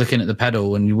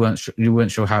pedal, and you weren't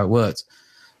sure how it worked.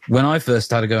 when I first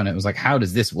started going, it was like, how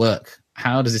does this work?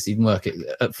 How does this even work?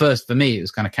 At first, for me, it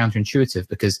was kind of counterintuitive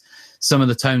because some of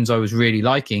the tones I was really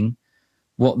liking,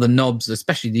 what the knobs,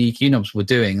 especially the EQ knobs, were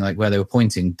doing, like where they were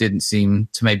pointing, didn't seem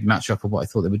to maybe match up with what I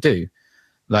thought they would do.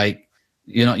 Like,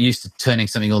 you're not used to turning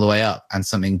something all the way up and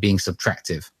something being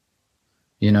subtractive.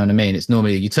 You know what I mean? It's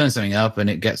normally you turn something up and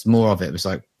it gets more of it. It's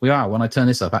like, when I turn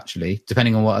this up, actually,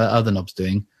 depending on what the other knob's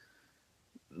doing,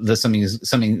 there's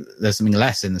something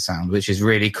less in the sound, which is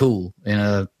really cool in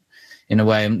a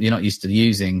way you're not used to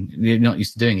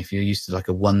doing if you're used to like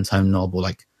a one-tone knob or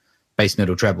like bass,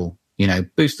 middle, treble,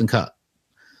 boost and cut.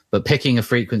 But picking a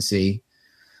frequency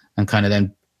and kind of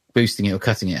then boosting it or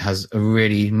cutting it has a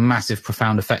really massive,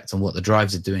 profound effect on what the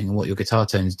drives are doing and what your guitar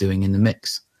tone is doing in the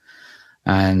mix.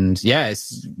 And yeah,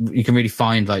 you can really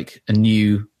find like a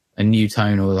new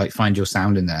tone or like find your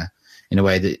sound in there in a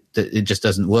way that it just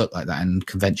doesn't work like that in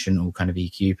conventional kind of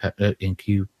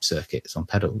EQ circuits on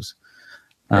pedals.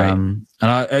 Right.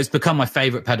 It's become my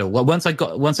favorite pedal. Well, once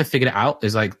I figured it out,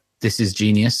 it's like, this is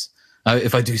genius.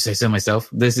 If I do say so myself,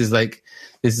 this is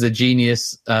a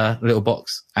genius little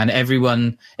box. And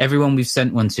everyone we've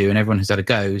sent one to and everyone who's had a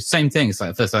go, same thing. It's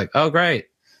like first like, oh great,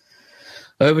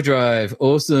 overdrive,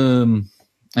 awesome.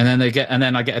 And then I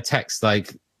get a text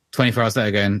like 24 hours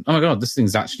later going, oh my God, this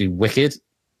thing's actually wicked.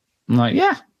 I'm like,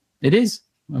 yeah, it is.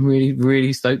 I'm really,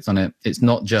 really stoked on it. It's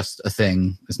not just a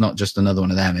thing. It's not just another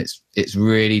one of them. It's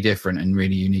really different and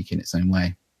really unique in its own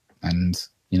way. And,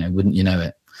 wouldn't you know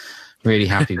it? Really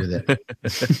happy with it.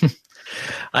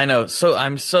 I know. So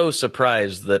I'm so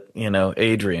surprised that,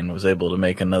 Adrian was able to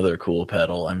make another cool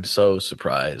pedal. I'm so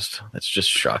surprised. It's just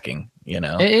shocking,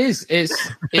 It is.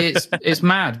 It's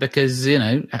mad because,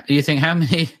 you think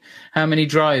how many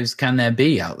drives can there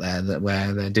be out there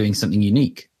where they're doing something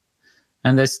unique?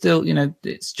 And there's still,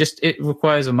 it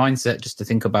requires a mindset just to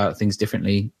think about things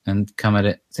differently and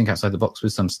think outside the box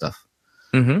with some stuff.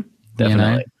 Mm-hmm.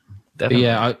 Definitely.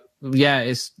 Definitely.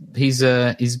 But he's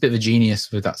a bit of a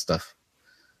genius with that stuff.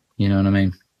 You know what I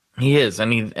mean? He is,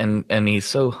 and he's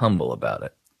so humble about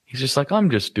it. He's just like, I'm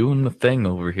just doing the thing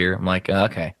over here. I'm like,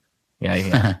 okay,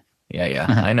 yeah.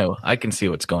 I know. I can see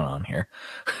what's going on here.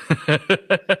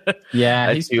 Yeah,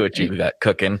 I see what you got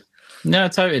cooking. No,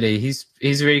 totally. He's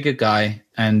a really good guy,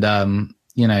 and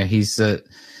he's got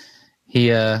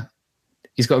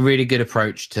a really good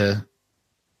approach to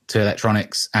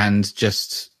electronics and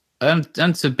just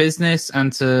and to business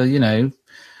and to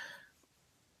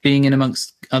being in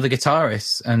amongst other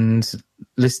guitarists and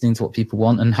listening to what people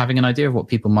want and having an idea of what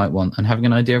people might want and having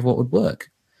an idea of what would work.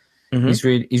 Mm-hmm.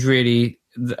 He's really.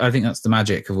 I think that's the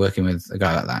magic of working with a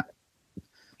guy like that.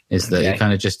 Is that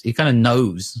he kind of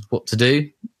knows what to do.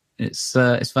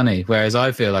 It's funny. Whereas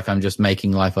I feel like I'm just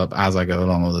making life up as I go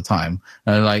along all the time.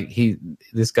 And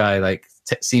this guy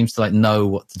seems to know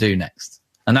what to do next.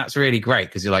 And that's really great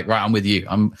because you're like, right, I'm with you.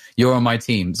 You're on my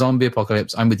team. Zombie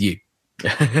apocalypse, I'm with you.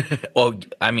 Well,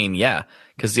 I mean, yeah,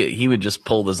 because he would just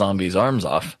pull the zombie's arms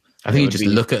off. I think you just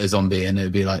look at a zombie and it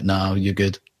would be like, no, you're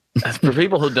good. For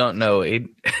people who don't know,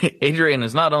 Adrian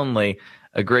is not only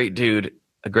a great dude,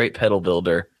 a great pedal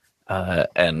builder,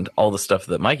 and all the stuff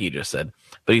that Mikey just said,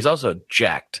 but he's also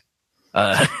jacked.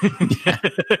 Yeah.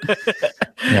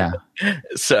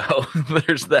 So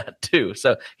there's that too.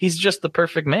 So he's just the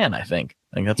perfect man, I think.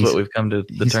 That's what we've come to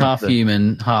the term. He's half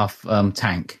human, half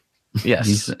tank.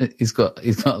 Yes. he's got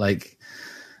tank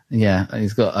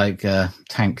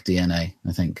DNA,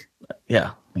 I think.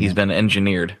 Yeah. He's been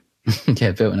engineered.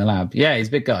 Yeah, built in a lab. Yeah, he's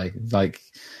a big guy.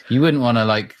 You wouldn't want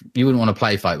to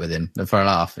play fight with him for a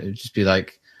laugh. It would just be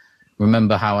like,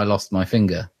 remember how I lost my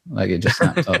finger? It just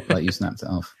snapped off, like you snapped it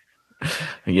off.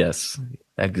 Yes,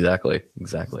 exactly.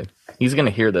 He's going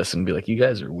to hear this and be like, you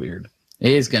guys are weird.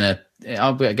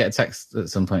 I'll get a text at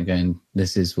some point going,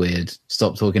 this is weird.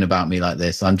 Stop talking about me like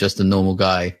this. I'm just a normal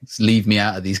guy. Just leave me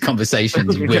out of these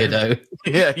conversations, you weirdo.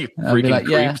 Yeah, you freaking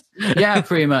creeps. Yeah,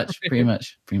 pretty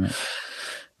much.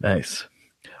 Nice.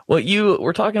 Well, you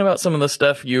were talking about some of the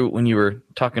stuff when you were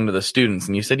talking to the students,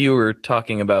 and you said you were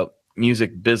talking about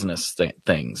music business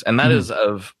things, and that is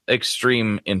of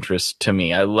extreme interest to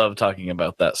me. I love talking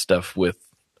about that stuff with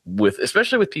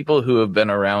especially with people who have been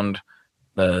around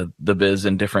the biz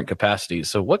in different capacities.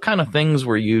 So what kind of things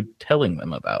were you telling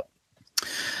them about?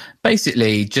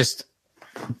 Basically, just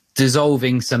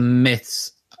dissolving some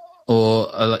myths or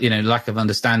lack of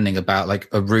understanding about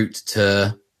a route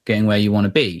to getting where you want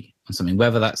to be on something,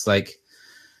 whether that's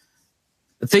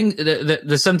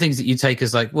there's some things that you take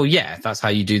as well, yeah, that's how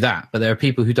you do that. But there are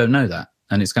people who don't know that.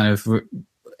 And it's kind of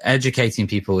educating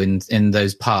people in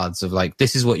those paths of like,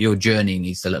 this is what your journey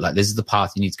needs to look like. This is the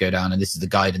path you need to go down, and this is the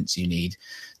guidance you need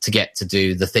to get to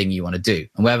do the thing you want to do.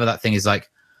 And whether that thing is like,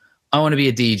 I want to be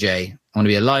a DJ, I want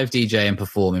to be a live DJ and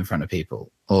perform in front of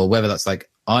people, or whether that's like,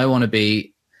 I want to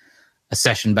be a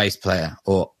session bass player,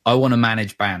 or I want to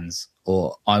manage bands,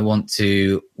 or I want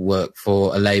to work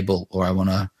for a label, or I want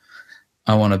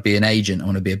to be an agent, I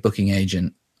want to be a booking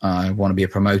agent, I want to be a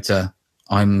promoter,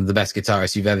 I'm the best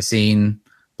guitarist you've ever seen,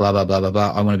 blah, blah, blah, blah,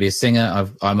 blah. I want to be a singer.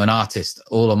 I'm an artist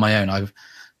all on my own.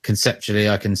 Conceptually,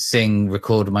 I can sing,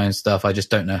 record my own stuff. I just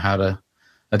don't know how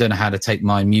to take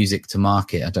my music to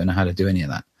market. I don't know how to do any of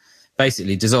that.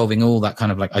 Basically dissolving all that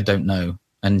kind of like, I don't know,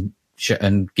 and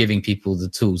giving people the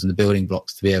tools and the building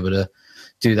blocks to be able to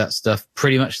do that stuff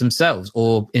pretty much themselves,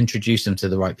 or introduce them to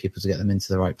the right people to get them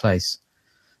into the right place.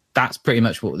 That's pretty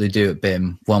much what they do at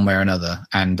BIM, one way or another.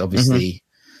 And obviously,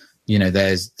 you know,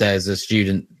 there's a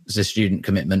student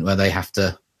commitment where they have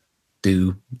to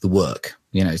do the work.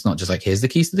 You know, it's not just like, here's the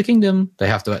keys to the kingdom. They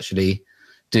have to actually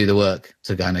do the work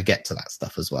to kind of get to that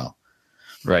stuff as well.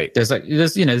 Right.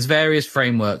 There's various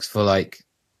frameworks for like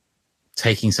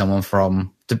taking someone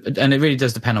from, and it really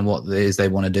does depend on what it is they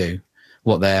want to do,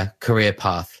 what their career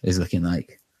path is looking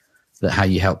like, that how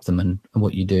you help them and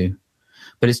what you do.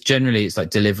 But it's like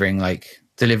delivering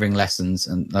lessons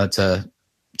and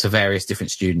to various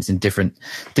different students in different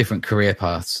career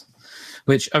paths,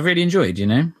 which I've really enjoyed, you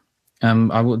know.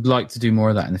 I would like to do more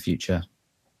of that in the future.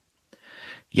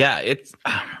 Yeah,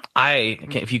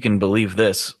 if you can believe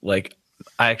this, like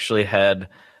I actually had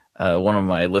one of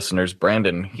my listeners,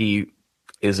 Brandon, he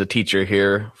is a teacher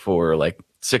here for like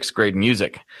 6th grade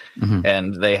music.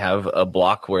 And they have a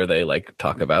block where they like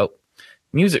talk about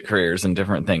music careers and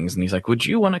different things. And he's like, would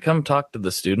you want to come talk to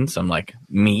the students? I'm like,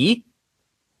 me?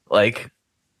 Like,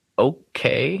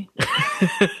 okay.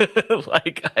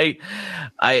 Like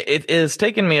it has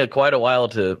taken me quite a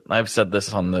while I've said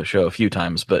this on the show a few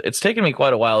times, but it's taken me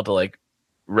quite a while to like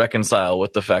reconcile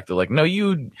with the fact that like, no,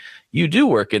 you do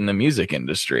work in the music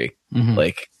industry.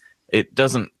 Like it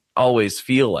doesn't always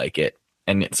feel like it.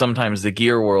 And sometimes the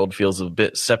gear world feels a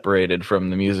bit separated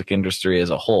from the music industry as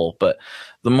a whole. But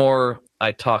the more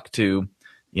I talk to,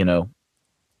 you know,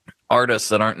 artists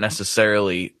that aren't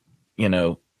necessarily, you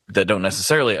know, that don't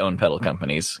necessarily own pedal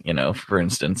companies, you know, for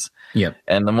instance. Yep.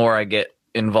 And the more I get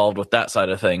involved with that side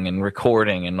of thing and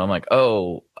recording, and I'm like,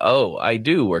 oh, I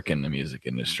do work in the music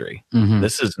industry.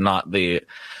 This is not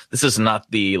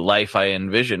the life I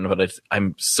envisioned, but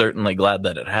I'm certainly glad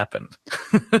that it happened.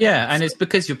 Yeah, and it's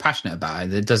because you're passionate about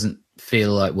it. It doesn't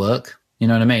feel like work. You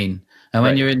know what I mean? And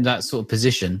when you're in that sort of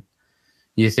position,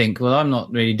 you think, well, I'm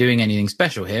not really doing anything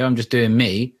special here. I'm just doing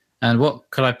me. And what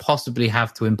could I possibly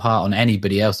have to impart on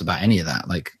anybody else about any of that?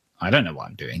 Like, I don't know what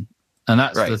I'm doing. And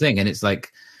that's the thing. And it's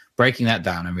like breaking that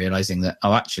down and realizing that,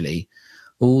 oh, actually,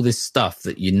 all this stuff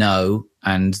that you know,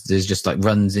 and there's just like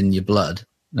runs in your blood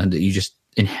and that you just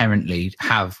inherently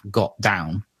have got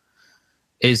down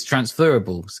is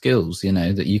transferable skills, you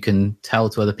know, that you can tell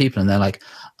to other people. And they're like,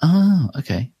 oh,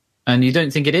 okay. And you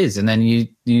don't think it is. And then you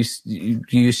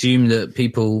assume that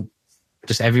people,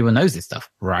 just everyone knows this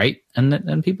stuff, right?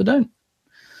 And people don't.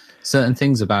 Certain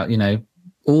things about, you know,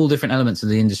 all different elements of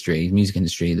the industry, music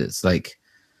industry, that's like,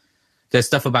 there's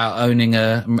stuff about owning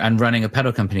and running a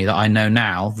pedal company that I know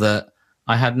now that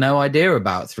I had no idea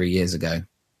about 3 years ago.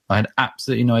 I had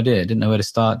absolutely no idea. Didn't know where to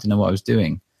start. Didn't know what I was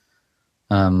doing.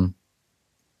 And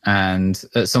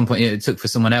at some point, it took for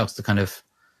someone else to kind of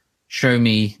show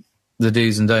me the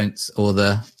do's and don'ts, or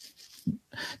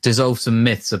dissolve some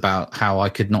myths about how I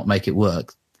could not make it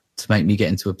work, to make me get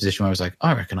into a position where I was like,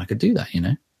 I reckon I could do that, you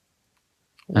know?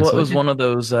 And what was one of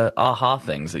those aha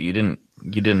things that you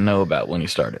didn't know about when you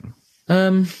started?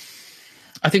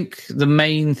 I think the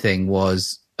main thing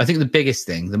was, I think the biggest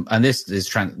thing, and this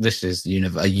is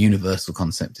a universal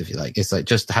concept, if you like. It's like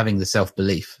just having the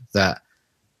self-belief that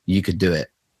you could do it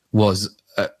was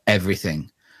everything.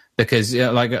 Because, you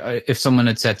know, like if someone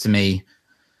had said to me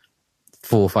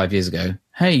 4 or 5 years ago,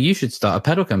 hey, you should start a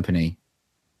pedal company,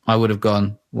 I would have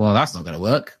gone, well, that's not going to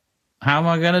work. How am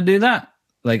I going to do that?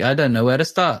 Like, I don't know where to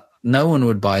start. No one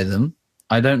would buy them.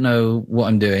 I don't know what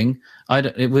I'm doing.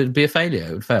 It would be a failure.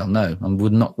 It would fail. No, I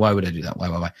would not. Why would I do that?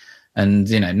 Why? And,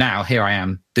 you know, now here I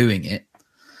am doing it,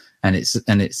 and it's,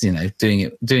 you know, doing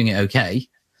it okay.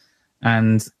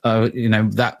 And, you know,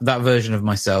 that version of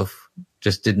myself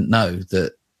just didn't know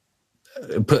that,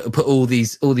 put all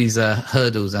these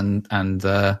hurdles and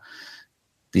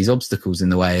these obstacles in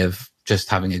the way of just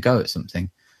having a go at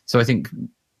something. So I think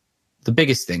the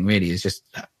biggest thing really is just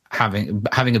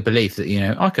having a belief that, you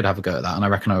know, I could have a go at that, and I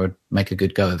reckon I would make a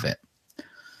good go of it.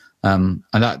 And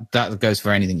that goes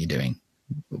for anything you're doing,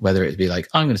 whether it be like,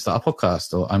 I'm going to start a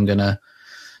podcast, or I'm going to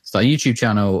start a YouTube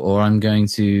channel, or I'm going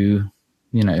to,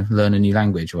 learn a new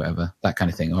language or whatever, that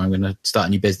kind of thing, or I'm going to start a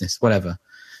new business, whatever.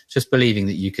 Just believing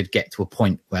that you could get to a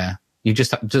point where you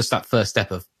just that first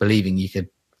step of believing you could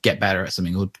get better at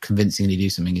something or convincingly do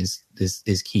something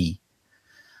is key.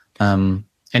 And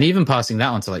even passing that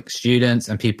on to like students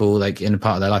and people like in a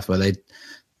part of their life where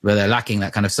they're lacking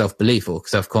that kind of self-belief or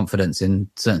self-confidence in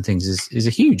certain things is a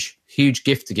huge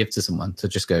gift to give to someone, to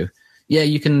just go, yeah,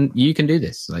 you can do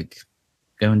this, like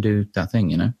go and do that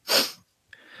thing, And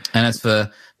as for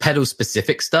pedal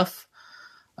specific stuff,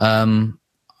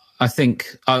 I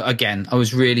think, again, I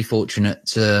was really fortunate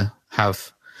to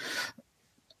have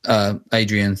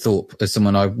Adrian Thorpe as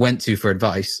someone I went to for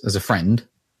advice as a friend.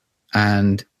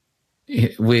 And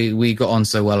we got on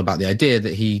so well about the idea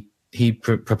that he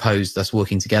proposed us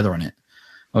working together on it,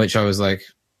 which I was like,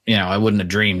 I wouldn't have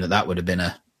dreamed that would have been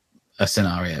a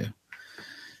scenario.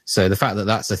 So the fact that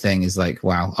that's a thing is like,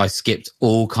 wow, I skipped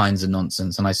all kinds of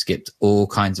nonsense and I skipped all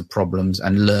kinds of problems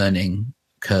and learning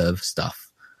curve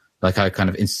stuff. Like I kind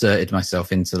of inserted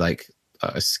myself into like,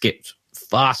 I skipped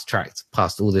fast-tracked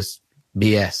past all this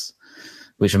BS,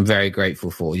 which I'm very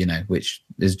grateful for, which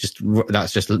is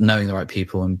that's just knowing the right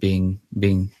people and being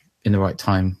in the right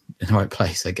time, in the right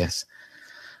place, I guess.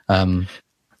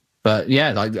 But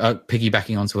yeah, like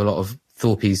piggybacking onto a lot of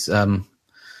Thorpe's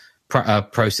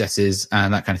processes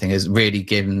and that kind of thing has really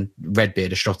given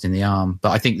Redbeard a shot in the arm. But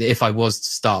I think that if I was to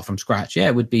start from scratch,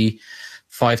 it would be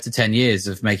 5 to 10 years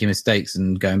of making mistakes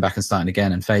and going back and starting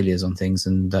again and failures on things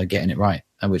and getting it right.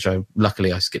 And which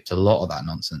luckily I skipped a lot of that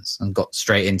nonsense and got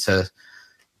straight into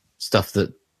stuff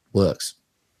that works,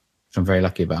 which I'm very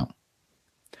lucky about.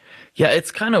 Yeah,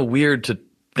 it's kind of weird to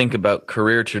think about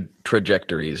career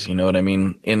trajectories. You know what I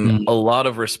mean? In a lot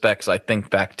of respects, I think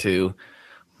back to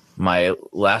my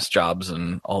last jobs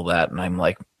and all that, and I'm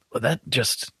like, well, that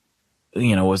just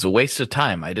was a waste of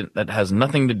time. That has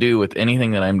nothing to do with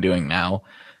anything that I'm doing now,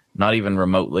 not even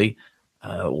remotely.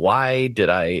 Why did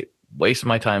I waste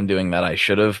my time doing that? I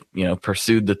should have,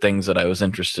 pursued the things that I was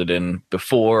interested in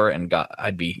before and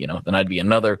I'd be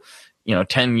another,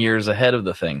 10 years ahead of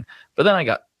the thing. But then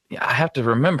I have to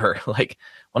remember, like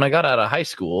when I got out of high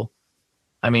school,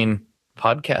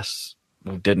 podcasts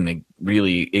didn't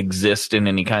really exist in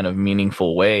any kind of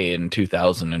meaningful way in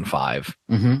 2005.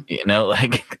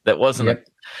 Like that wasn't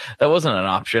an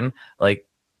option. Like,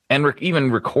 and even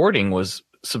recording was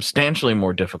substantially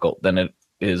more difficult than it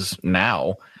is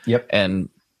now. Yep. And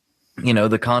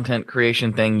the content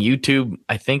creation thing, YouTube,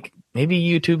 I think maybe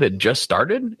YouTube had just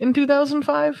started in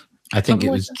 2005. I think it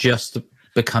was just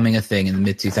becoming a thing in the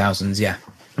mid 2000s. Yeah.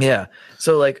 Yeah.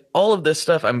 So like all of this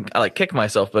stuff, I like kick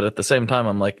myself, but at the same time,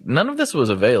 I'm like, none of this was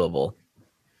available.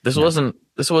 This wasn't,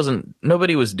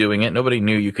 nobody was doing it. Nobody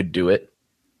knew you could do it.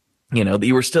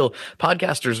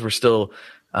 Podcasters were still,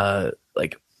 I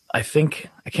think,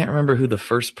 I can't remember who the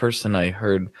first person I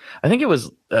heard. I think it was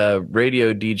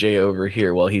radio DJ over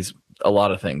here. Well, he's a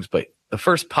lot of things, but the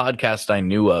first podcast I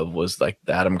knew of was like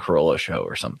the Adam Carolla show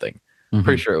or something.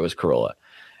 Pretty sure it was Carolla.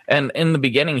 And in the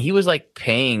beginning, he was like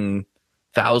paying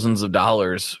thousands of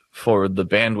dollars for the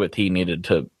bandwidth he needed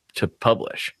to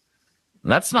publish.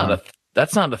 And that's not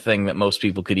a thing that most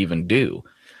people could even do.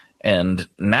 And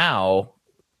now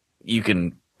you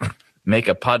can make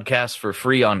a podcast for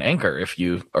free on Anchor if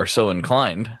you are so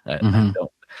inclined. I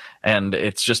don't. And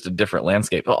it's just a different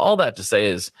landscape. But all that to say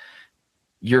is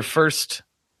your first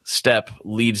step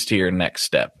leads to your next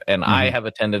step. And I have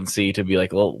a tendency to be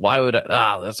like, well, why would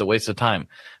that's a waste of time.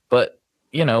 But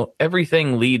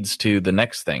everything leads to the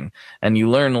next thing, and you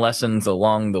learn lessons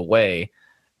along the way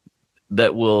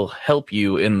that will help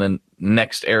you in the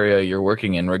next area you're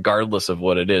working in, regardless of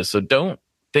what it is. So don't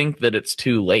think that it's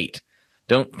too late.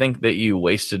 Don't think that you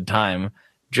wasted time.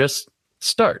 Just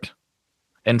start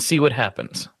and see what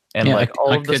happens. And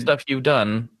all of the stuff you've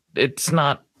done, it's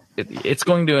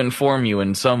going to inform you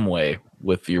in some way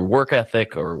with your work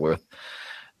ethic or with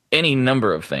any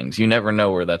number of things. You never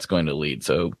know where that's going to lead.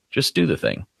 So just do the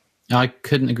thing. I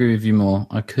couldn't agree with you more.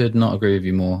 I could not agree with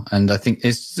you more. And I think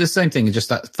it's the same thing, just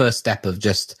that first step of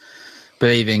just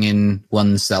believing in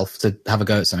oneself to have a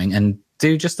go at something and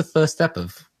do just the first step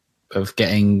of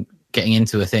getting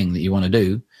into a thing that you want to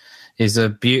do is a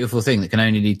beautiful thing that can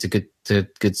only lead to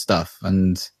good stuff.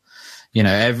 And,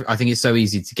 I think it's so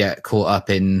easy to get caught up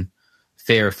in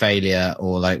fear of failure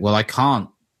or like, well, I can't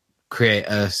create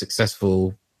a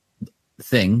successful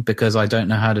thing because I don't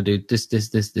know how to do this.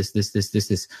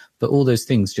 But all those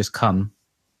things just come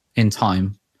in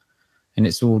time, and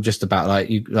it's all just about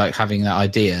like having that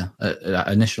idea, that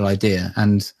initial idea,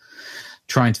 and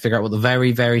trying to figure out what the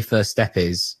very, very first step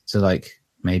is to like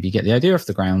maybe get the idea off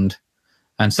the ground.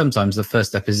 And sometimes the first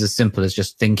step is as simple as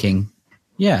just thinking,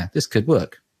 yeah, this could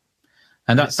work.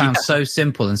 And that sounds so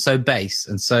simple and so base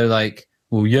and so like,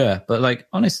 well, yeah. But like,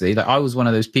 honestly, like I was one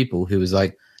of those people who was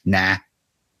like, nah,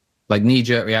 like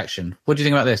knee-jerk reaction. What do you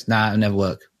think about this? Nah, it'll never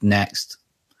work. Next.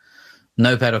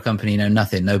 No pedal company, no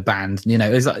nothing, no band. You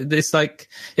know, it's like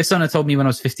if someone had told me when I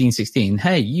was 15, 16,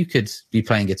 hey, you could be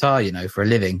playing guitar, you know, for a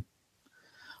living.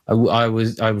 I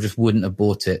just wouldn't have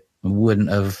bought it. I wouldn't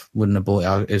have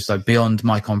bought it. It was like beyond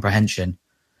my comprehension.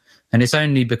 And it's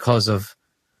only because of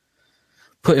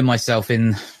putting myself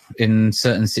in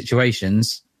certain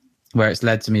situations where it's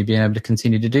led to me being able to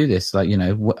continue to do this. Like, you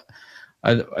know,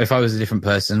 if I was a different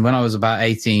person, when I was about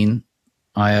 18,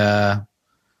 or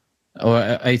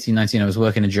 18, 19, I was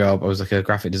working a job. I was like a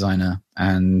graphic designer,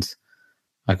 and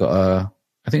I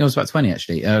think I was about 20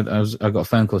 actually. I got a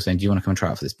phone call saying, do you want to come and try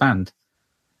out for this band?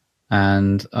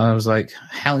 And I was like,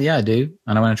 hell yeah, I do.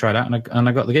 And I went and tried out and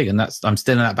I got the gig, and I'm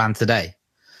still in that band today.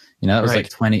 You know, that was like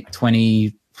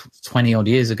 20 odd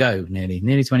years ago,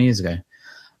 nearly 20 years ago.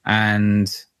 And,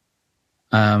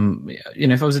 you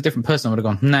know, if I was a different person, I would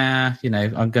have gone, nah, you know,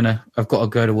 I've got to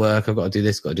go to work. I've got to do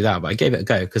this, got to do that. But I gave it a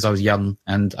go because I was young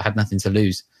and I had nothing to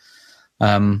lose.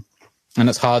 And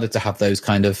it's harder to have those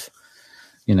kind of,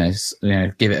 you know,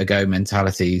 give it a go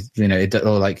mentality, you know,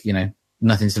 or like, you know,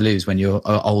 nothing to lose when you're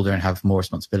older and have more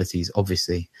responsibilities,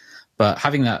 obviously. But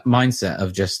having that mindset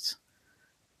of just,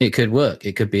 it could work.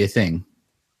 It could be a thing.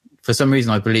 For some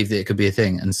reason, I believed that it could be a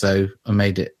thing. And so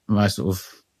I sort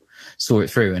of saw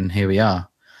it through, and here we are.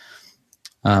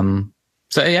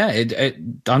 So yeah,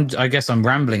 I guess I'm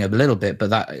rambling a little bit,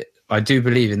 but that I do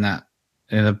believe in that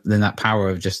power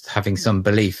of just having some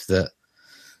belief that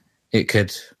it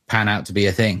could pan out to be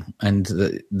a thing.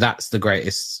 And that's the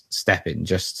greatest step in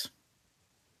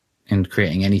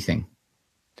creating anything.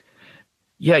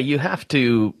 Yeah, you have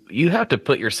to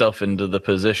put yourself into the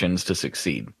positions to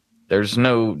succeed. There's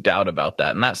no doubt about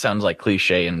that. And that sounds like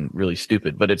cliche and really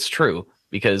stupid, but it's true,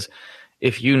 because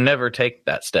if you never take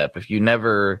that step, if you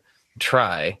never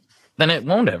try, then it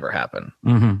won't ever happen.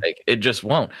 Mm-hmm. Like, it just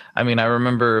won't. I mean, I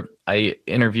remember I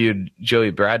interviewed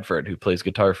Joey Bradford, who plays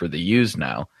guitar for The Used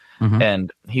now. Mm-hmm.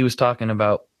 And he was talking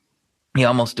about, he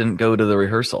almost didn't go to the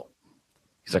rehearsal.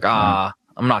 He's like, I'm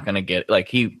not going to get, like,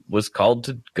 he was called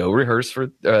to go rehearse for,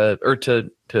 or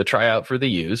to try out for The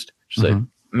Used, which is a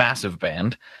massive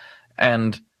band.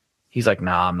 And he's like,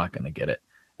 nah, I'm not going to get it.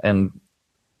 And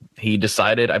he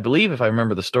decided, I believe, if I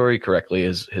remember the story correctly,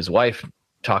 his wife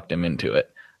talked him into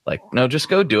it. Like, no, just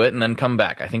go do it and then come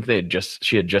back. I think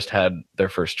she had just had their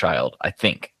first child, I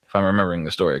think, if I'm remembering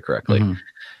the story correctly. Mm-hmm.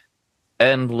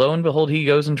 And lo and behold, he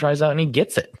goes and tries out and he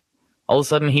gets it. All of a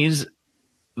sudden, he's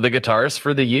the guitarist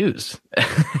for The Used.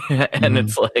 And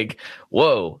it's like,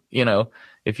 whoa, you know,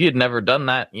 if he had never done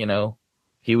that, you know,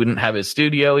 he wouldn't have his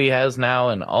studio he has now,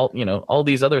 and all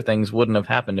these other things wouldn't have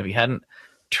happened if he hadn't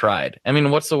tried. I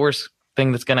mean, what's the worst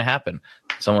thing that's going to happen?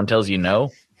 Someone tells you no?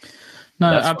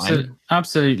 No,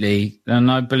 absolutely.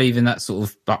 And I believe in that sort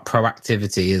of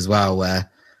proactivity as well, where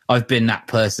I've been that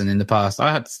person in the past.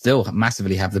 I still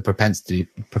massively have the propensity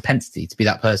to be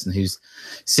that person who's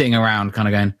sitting around kind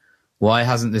of going, why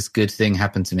hasn't this good thing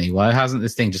happened to me? Why hasn't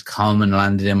this thing just come and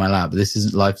landed in my lap? This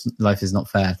is life is not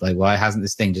fair. Like, why hasn't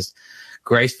this thing just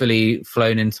gracefully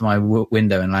flown into my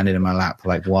window and landed in my lap?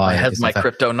 Like, why has my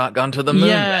crypto not gone to the moon?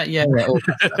 Yeah.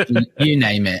 you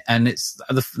name it. And it's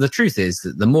the truth is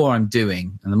that the more I'm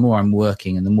doing and the more I'm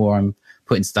working and the more I'm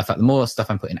putting stuff out, the more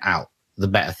stuff I'm putting out, the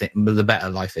better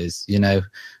life is, you know.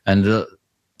 And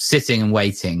sitting and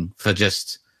waiting for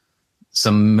just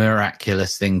some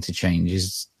miraculous thing to change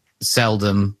is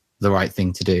seldom the right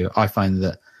thing to do. I find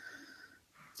that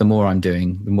the more I'm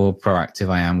doing, the more proactive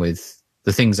I am with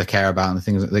the things I care about and the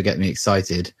things that get me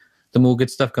excited, the more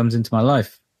good stuff comes into my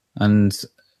life. And,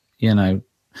 you know,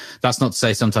 that's not to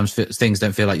say sometimes things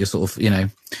don't feel like you're sort of, you know,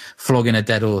 flogging a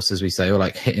dead horse, as we say, or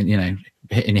like hitting your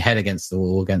head against the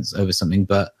wall over something.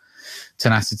 But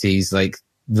tenacity is like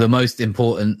the most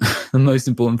important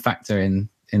factor in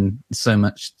so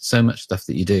much stuff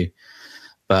that you do.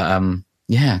 But,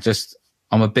 yeah, just,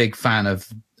 I'm a big fan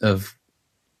of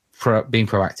being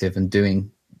proactive and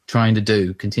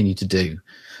continue to do,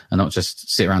 and not just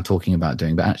sit around talking about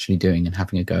doing, but actually doing and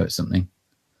having a go at something.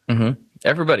 Mm-hmm.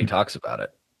 Everybody talks about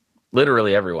it.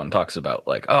 Literally everyone talks about,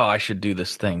 like, oh, I should do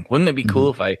this thing. Wouldn't it be cool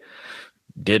if I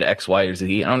did X, Y, or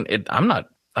Z? I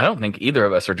don't think either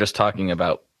of us are just talking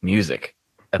about music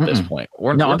at this point.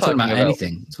 I'm talking about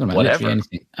anything. I'm talking about literally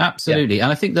anything. Absolutely. Yeah.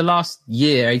 And I think the last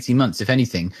year, 18 months, if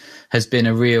anything, has been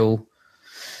a real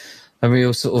a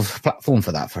real sort of platform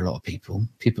for that for a lot of people.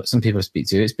 Some people I speak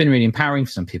to, it's been really empowering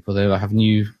for some people. They have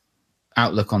new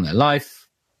outlook on their life,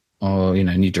 or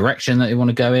new direction that they want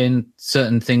to go in.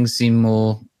 Certain things seem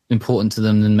more important to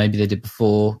them than maybe they did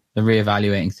before. They're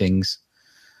reevaluating things,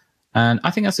 and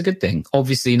I think that's a good thing.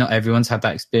 Obviously, not everyone's had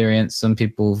that experience. Some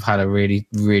people have had a really,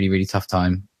 really, really tough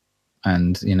time,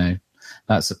 and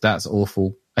that's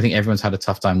awful. I think everyone's had a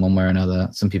tough time one way or another.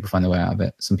 Some people find their way out of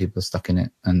it. Some people are stuck in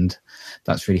it, and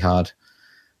that's really hard.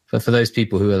 But for those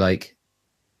people who are like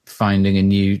finding a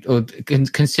new or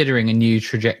considering a new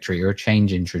trajectory or a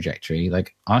change in trajectory,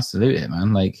 like, I salute it,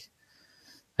 man. Like,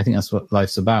 I think that's what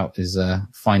life's about, is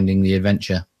finding the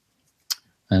adventure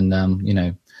and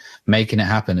making it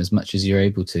happen as much as you're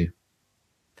able to.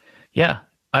 Yeah,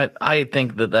 I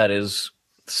think that is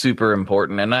super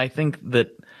important, and I think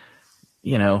that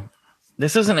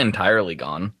this isn't entirely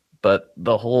gone, but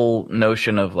the whole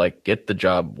notion of like, get the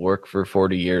job, work for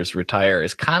 40 years, retire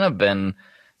has kind of been,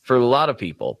 for a lot of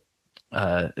people,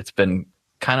 it's been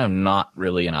kind of not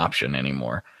really an option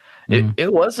anymore.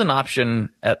 It was an option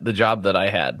at the job that I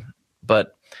had,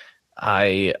 but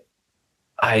I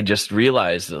just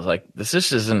realized, like, this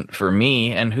just isn't for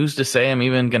me, and who's to say I'm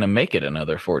even going to make it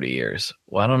another 40 years?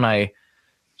 Why don't I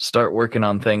start working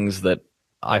on things that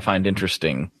I find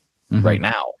interesting right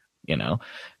now?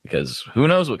 Because who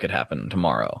knows what could happen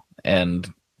tomorrow?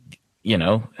 And,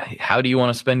 how do you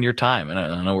want to spend your time? And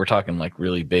I know we're talking like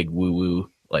really big woo-woo,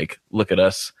 like, look at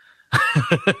us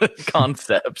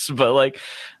concepts, but like,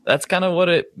 that's kind of what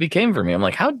it became for me. I'm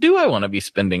like, how do I want to be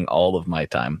spending all of my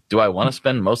time? Do I want to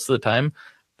spend most of the time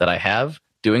that I have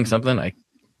doing something I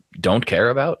don't care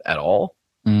about at all?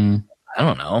 I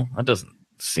don't know. That doesn't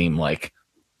seem like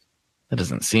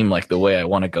the way I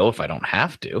want to go if I don't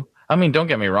have to. I mean, don't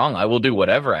get me wrong. I will do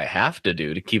whatever I have to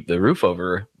do to keep the roof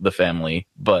over the family.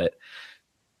 But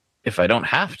if I don't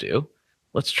have to,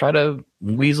 let's try to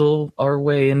weasel our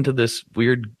way into this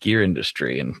weird gear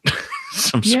industry and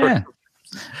some sort of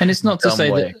and it's not to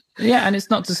say way. and it's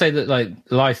not to say that like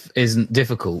life isn't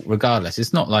difficult regardless.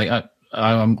 It's not like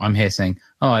I'm here saying,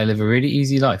 oh, I live a really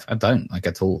easy life. I don't, like,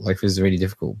 at all. Life is really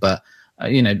difficult. But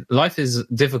life is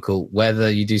difficult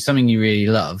whether you do something you really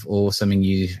love or something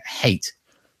you hate.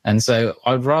 And so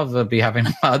I'd rather be having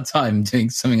a hard time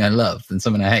doing something I love than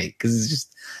something I hate, because it's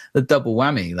just the double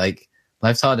whammy. Like,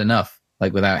 life's hard enough,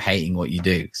 like, without hating what you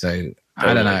do. So totally.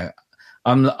 I don't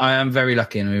know. I am very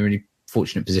lucky and in a really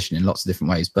fortunate position in lots of different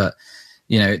ways. But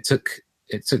it took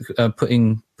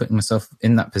putting myself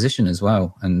in that position as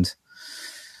well. And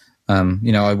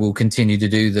I will continue to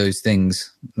do those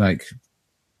things, like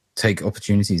take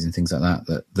opportunities and things like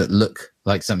that look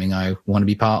like something I want to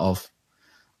be part of.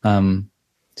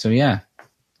 So yeah,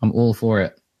 I'm all for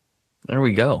it. There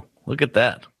we go. Look at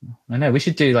that. I know. We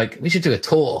should do a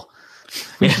tour.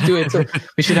 We should do it.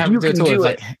 We should do a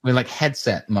tour with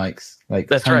headset mics. Like,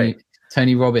 that's right.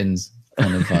 Tony Robbins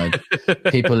kind of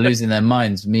vibe. People losing their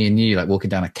minds. Me and you, like, walking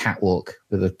down a catwalk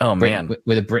with a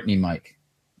with a Britney mic.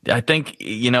 I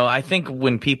think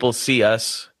when people see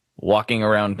us walking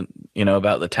around,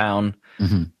 about the town,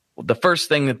 the first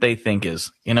thing that they think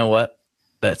is, you know what?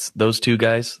 That's those two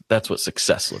guys. That's what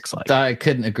success looks like. I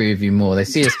couldn't agree with you more. They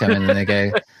see us coming and they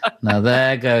go, now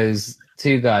there goes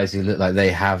two guys who look like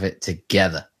they have it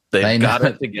together. They've got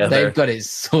it together. They've got it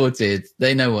sorted.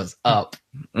 They know what's up.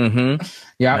 Mm-hmm.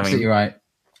 You're absolutely right.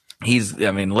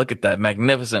 Look at that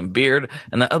magnificent beard.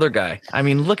 And the other guy,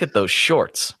 look at those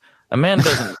shorts. A man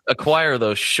doesn't acquire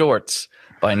those shorts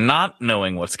by not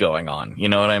knowing what's going on. You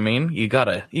know what I mean? You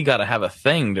gotta have a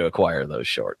thing to acquire those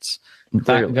shorts.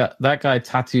 That guy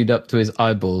tattooed up to his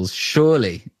eyeballs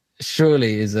surely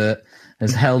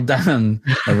has held down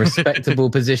a respectable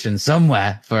position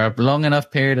somewhere for a long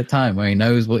enough period of time where he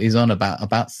knows what he's on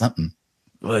about something.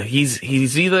 Well, he's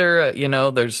either,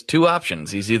 there's two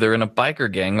options. He's either in a biker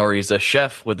gang or he's a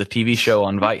chef with a TV show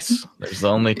on Vice. There's the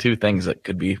only two things that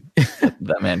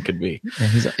man could be.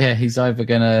 He's either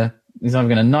gonna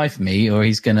knife me or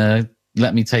he's gonna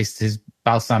let me taste his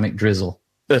balsamic drizzle.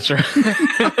 That's right.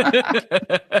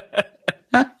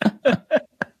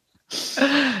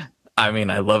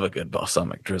 I love a good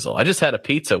balsamic drizzle. I just had a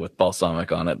pizza with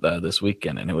balsamic on it this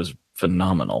weekend, and it was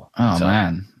phenomenal. Oh, so,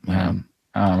 man.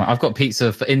 I've got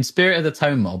pizza in spirit of the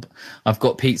Tone Mob. I've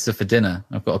got pizza for dinner.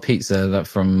 I've got a pizza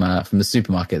from the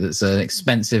supermarket that's an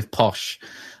expensive, posh,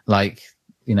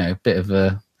 bit of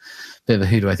a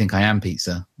who do I think I am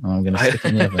pizza. I'm going to stick it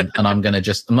in the oven, and I'm not even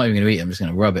going to eat it. I'm just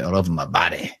going to rub it all over my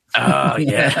body. Oh,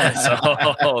 yes.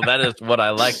 Oh, that is what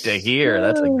I like to hear.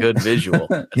 That's a good visual.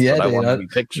 That's what I want to be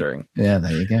picturing. Yeah,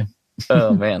 there you go.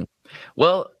 Oh, man.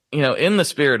 Well, in the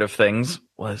spirit of things,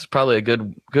 was probably a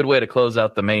good way to close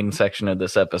out the main section of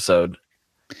this episode.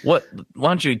 Why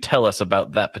don't you tell us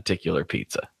about that particular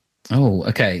pizza? Oh,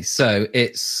 okay. So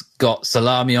it's got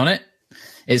salami on it.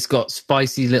 It's got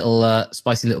spicy little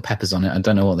peppers on it. I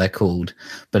don't know what they're called,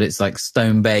 but it's like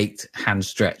stone baked, hand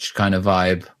stretched kind of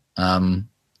vibe.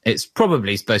 It's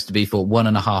probably supposed to be for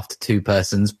 1.5 to 2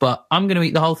 persons, but I'm going to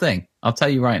eat the whole thing. I'll tell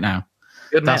you right now.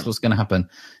 That's what's going to happen.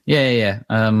 Yeah.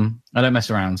 I don't mess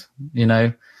around.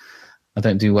 I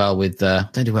don't do well with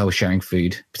sharing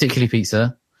food, particularly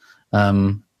pizza.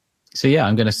 So yeah,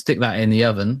 I'm going to stick that in the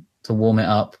oven to warm it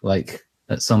up, like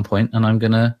at some point, and I'm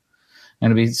going to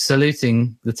be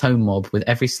saluting the Tone Mob with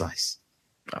every slice.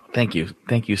 Oh, thank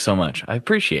you so much. I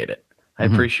appreciate it. I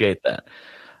appreciate that.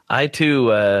 I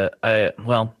too, I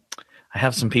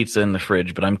have some pizza in the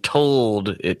fridge, but I'm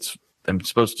told I'm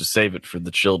supposed to save it for the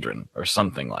children or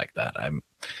something like that. I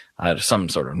had some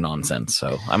sort of nonsense,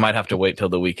 so I might have to wait till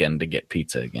the weekend to get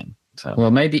pizza again. So,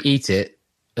 well, maybe eat it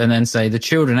and then say the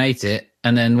children ate it,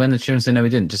 and then when the children say no, we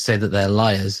didn't, just say that they're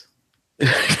liars.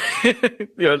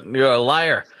 You're a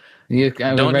liar.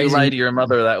 Don't you lie to your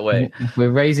mother that way. We're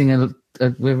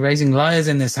raising liars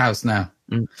in this house now.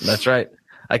 That's right.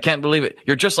 I can't believe it.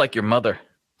 You're just like your mother.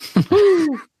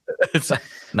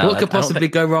 What could possibly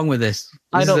go wrong with this?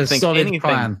 I don't think solid anything.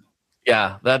 Plan.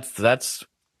 Yeah, that's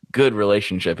good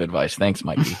relationship advice. Thanks,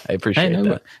 Mikey. I appreciate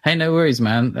that. Hey, no worries,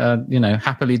 man.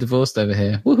 Happily divorced over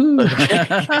here. Woohoo!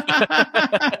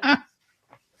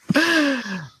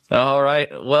 All right.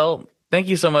 Well, thank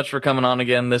you so much for coming on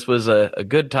again. This was a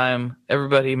good time.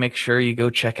 Everybody, make sure you go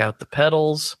check out the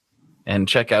pedals and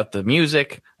check out the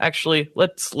music. Actually,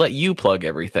 let's let you plug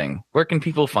everything. Where can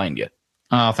people find you?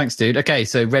 Oh, thanks, dude. Okay,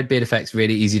 so Red Beard Effects,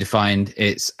 really easy to find.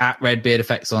 It's at Red Beard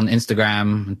Effects on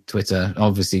Instagram and Twitter.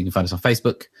 Obviously, you can find us on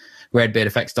Facebook.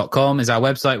 RedBeardEffects.com is our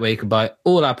website where you can buy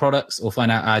all our products or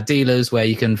find out our dealers where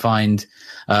you can find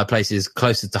places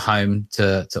closer to home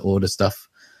to order stuff.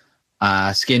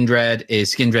 Skindred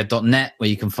is skindred.net, where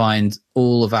you can find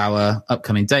all of our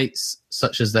upcoming dates,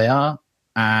 such as they are.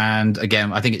 And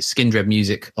again, I think it's Skindred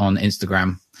Music on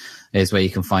Instagram is where you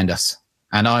can find us.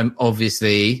 And I'm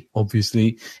obviously,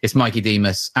 it's Mikey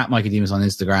Demus, at Mikey Demus on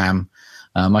Instagram,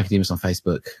 Mikey Demus on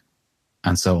Facebook,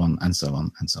 and so on, and so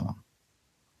on, and so on.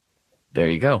 There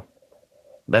you go.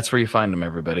 That's where you find them,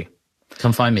 everybody.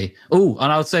 Come find me. Oh,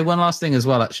 and I'll say one last thing as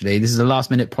well, actually. This is a last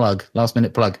minute plug,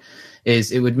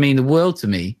 is it would mean the world to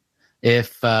me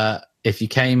if you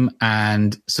came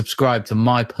and subscribed to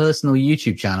my personal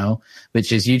YouTube channel,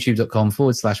 which is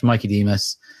youtube.com/Mikey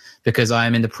Demus, because I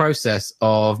am in the process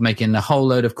of making a whole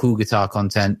load of cool guitar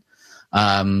content.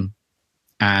 And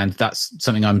that's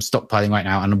something I'm stockpiling right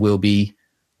now and will be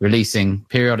releasing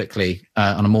periodically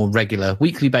on a more regular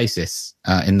weekly basis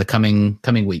in the coming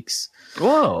weeks.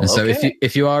 Whoa! And so okay.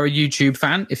 if you are a YouTube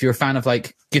fan, if you're a fan of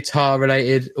like guitar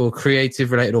related or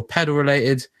creative related or pedal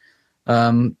related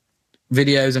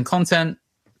videos and content,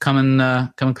 come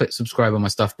and click subscribe on my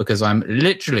stuff, because I'm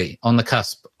literally on the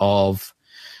cusp of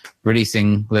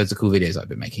releasing loads of cool videos I've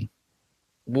been making.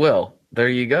 Well, there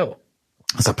you go.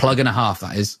 That's a plug and a half.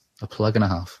 That is a plug and a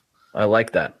half. I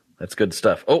like that. That's good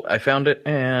stuff. Oh, I found it,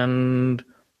 and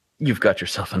you've got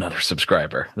yourself another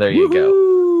subscriber. There you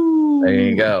go. There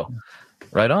you go.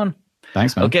 Right on.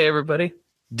 Thanks, man. Okay, everybody.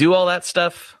 Do all that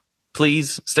stuff.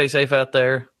 Please stay safe out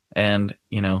there, and,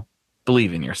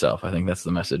 believe in yourself. I think that's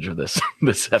the message of this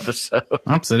episode.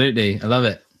 Absolutely. I love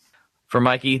it. For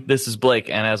Mikey, this is Blake,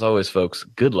 and as always, folks,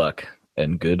 good luck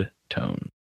and good tone.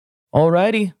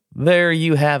 Alrighty, there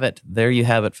you have it. There you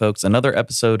have it, folks. Another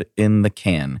episode in the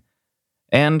can.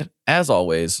 And as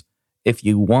always, if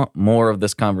you want more of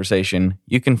this conversation,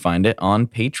 you can find it on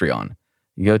Patreon.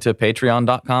 You go to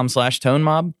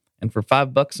patreon.com/tonemob, and for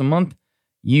 $5 a month,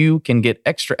 you can get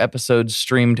extra episodes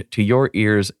streamed to your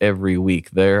ears every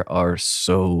week. There are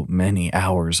so many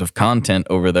hours of content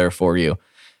over there for you.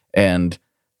 And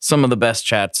some of the best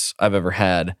chats I've ever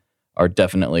had are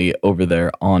definitely over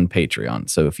there on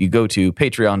Patreon. So if you go to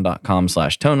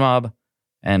patreon.com/tonemob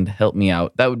and help me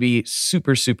out, that would be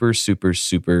super, super, super,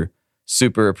 super,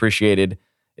 super appreciated.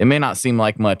 It may not seem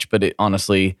like much, but it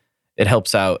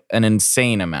helps out an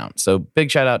insane amount. So big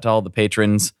shout out to all the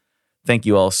patrons. Thank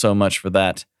you all so much for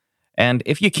that. And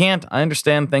if you can't, I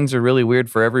understand things are really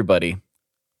weird for everybody.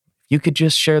 You could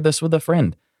just share this with a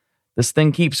friend. This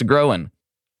thing keeps growing.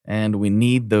 And we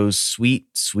need those sweet,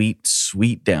 sweet,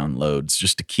 sweet downloads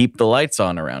just to keep the lights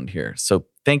on around here. So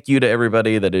thank you to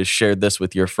everybody that has shared this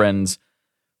with your friends.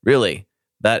 Really,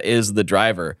 that is the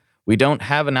driver. We don't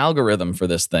have an algorithm for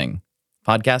this thing.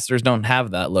 Podcasters don't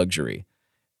have that luxury.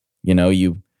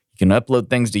 You You can upload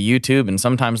things to YouTube, and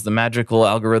sometimes the magical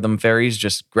algorithm fairies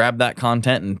just grab that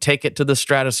content and take it to the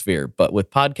stratosphere. But with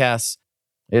podcasts,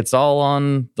 it's all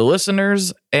on the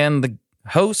listeners and the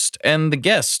host and the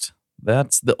guest.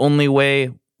 That's the only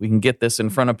way we can get this in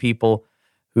front of people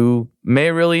who may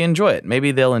really enjoy it.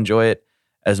 Maybe they'll enjoy it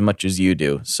as much as you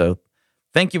do. So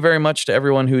thank you very much to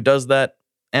everyone who does that.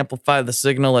 Amplify the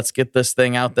signal. Let's get this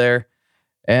thing out there.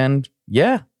 And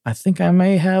yeah, I think I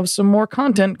may have some more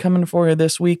content coming for you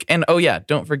this week. And oh yeah,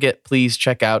 don't forget, please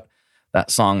check out that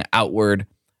song Outward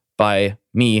by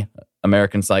me,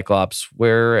 American Cyclops,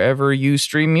 wherever you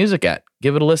stream music at.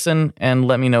 Give it a listen and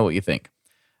let me know what you think.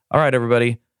 All right,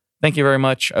 everybody. Thank you very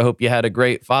much. I hope you had a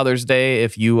great Father's Day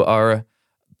if you are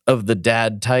of the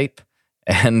dad type.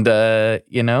 And,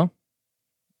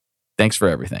 thanks for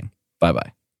everything.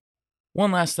 Bye-bye.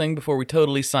 One last thing before we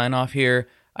totally sign off here.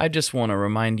 I just want to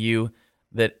remind you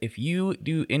that if you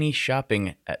do any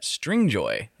shopping at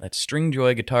Stringjoy, that's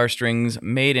Stringjoy guitar strings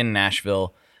made in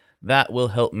Nashville, that will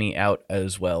help me out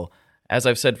as well. As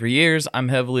I've said for years, I'm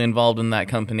heavily involved in that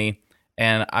company,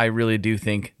 and I really do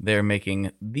think they're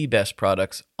making the best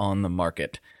products on the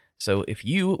market. So if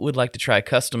you would like to try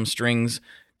custom strings,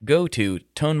 go to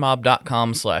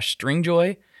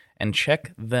tonemob.com/stringjoy and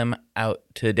check them out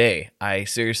today. I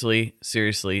seriously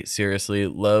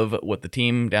love what the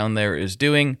team down there is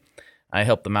doing. I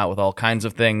help them out with all kinds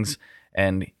of things,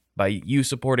 and by you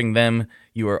supporting them,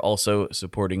 you are also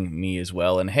supporting me as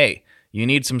well. And hey, you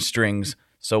need some strings,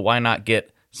 so why not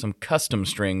get some custom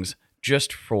strings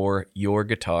just for your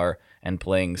guitar and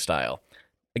playing style?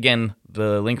 Again,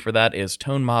 the link for that is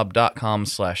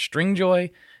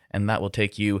tonemob.com/stringjoy, and that will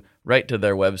take you right to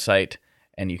their website,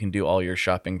 and you can do all your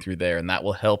shopping through there, and that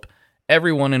will help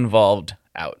everyone involved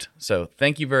out. So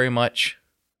thank you very much.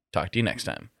 Talk to you next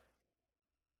time.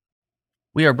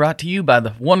 We are brought to you by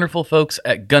the wonderful folks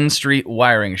at Gun Street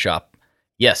Wiring Shop.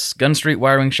 Yes, Gun Street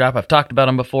Wiring Shop. I've talked about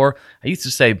them before. I used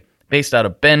to say based out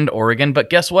of Bend, Oregon, but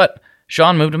guess what?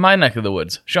 Sean moved to my neck of the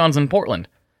woods. Sean's in Portland.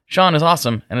 Sean is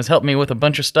awesome and has helped me with a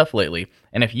bunch of stuff lately.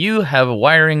 And if you have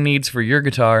wiring needs for your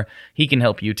guitar, he can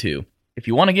help you too. If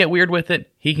you want to get weird with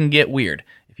it, he can get weird.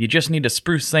 If you just need to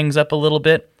spruce things up a little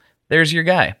bit, there's your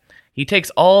guy. He takes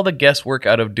all the guesswork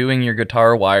out of doing your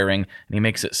guitar wiring, and he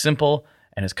makes it simple,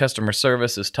 and his customer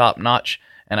service is top-notch,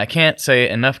 and I can't say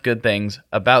enough good things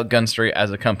about Gun Street as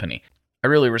a company. I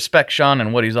really respect Sean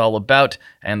and what he's all about,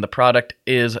 and the product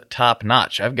is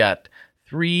top-notch. I've got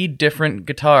 3 different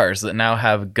guitars that now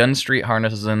have Gun Street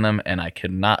harnesses in them, and I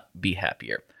could not be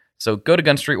happier. So go to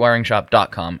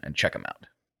gunstreetwiringshop.com and check them out.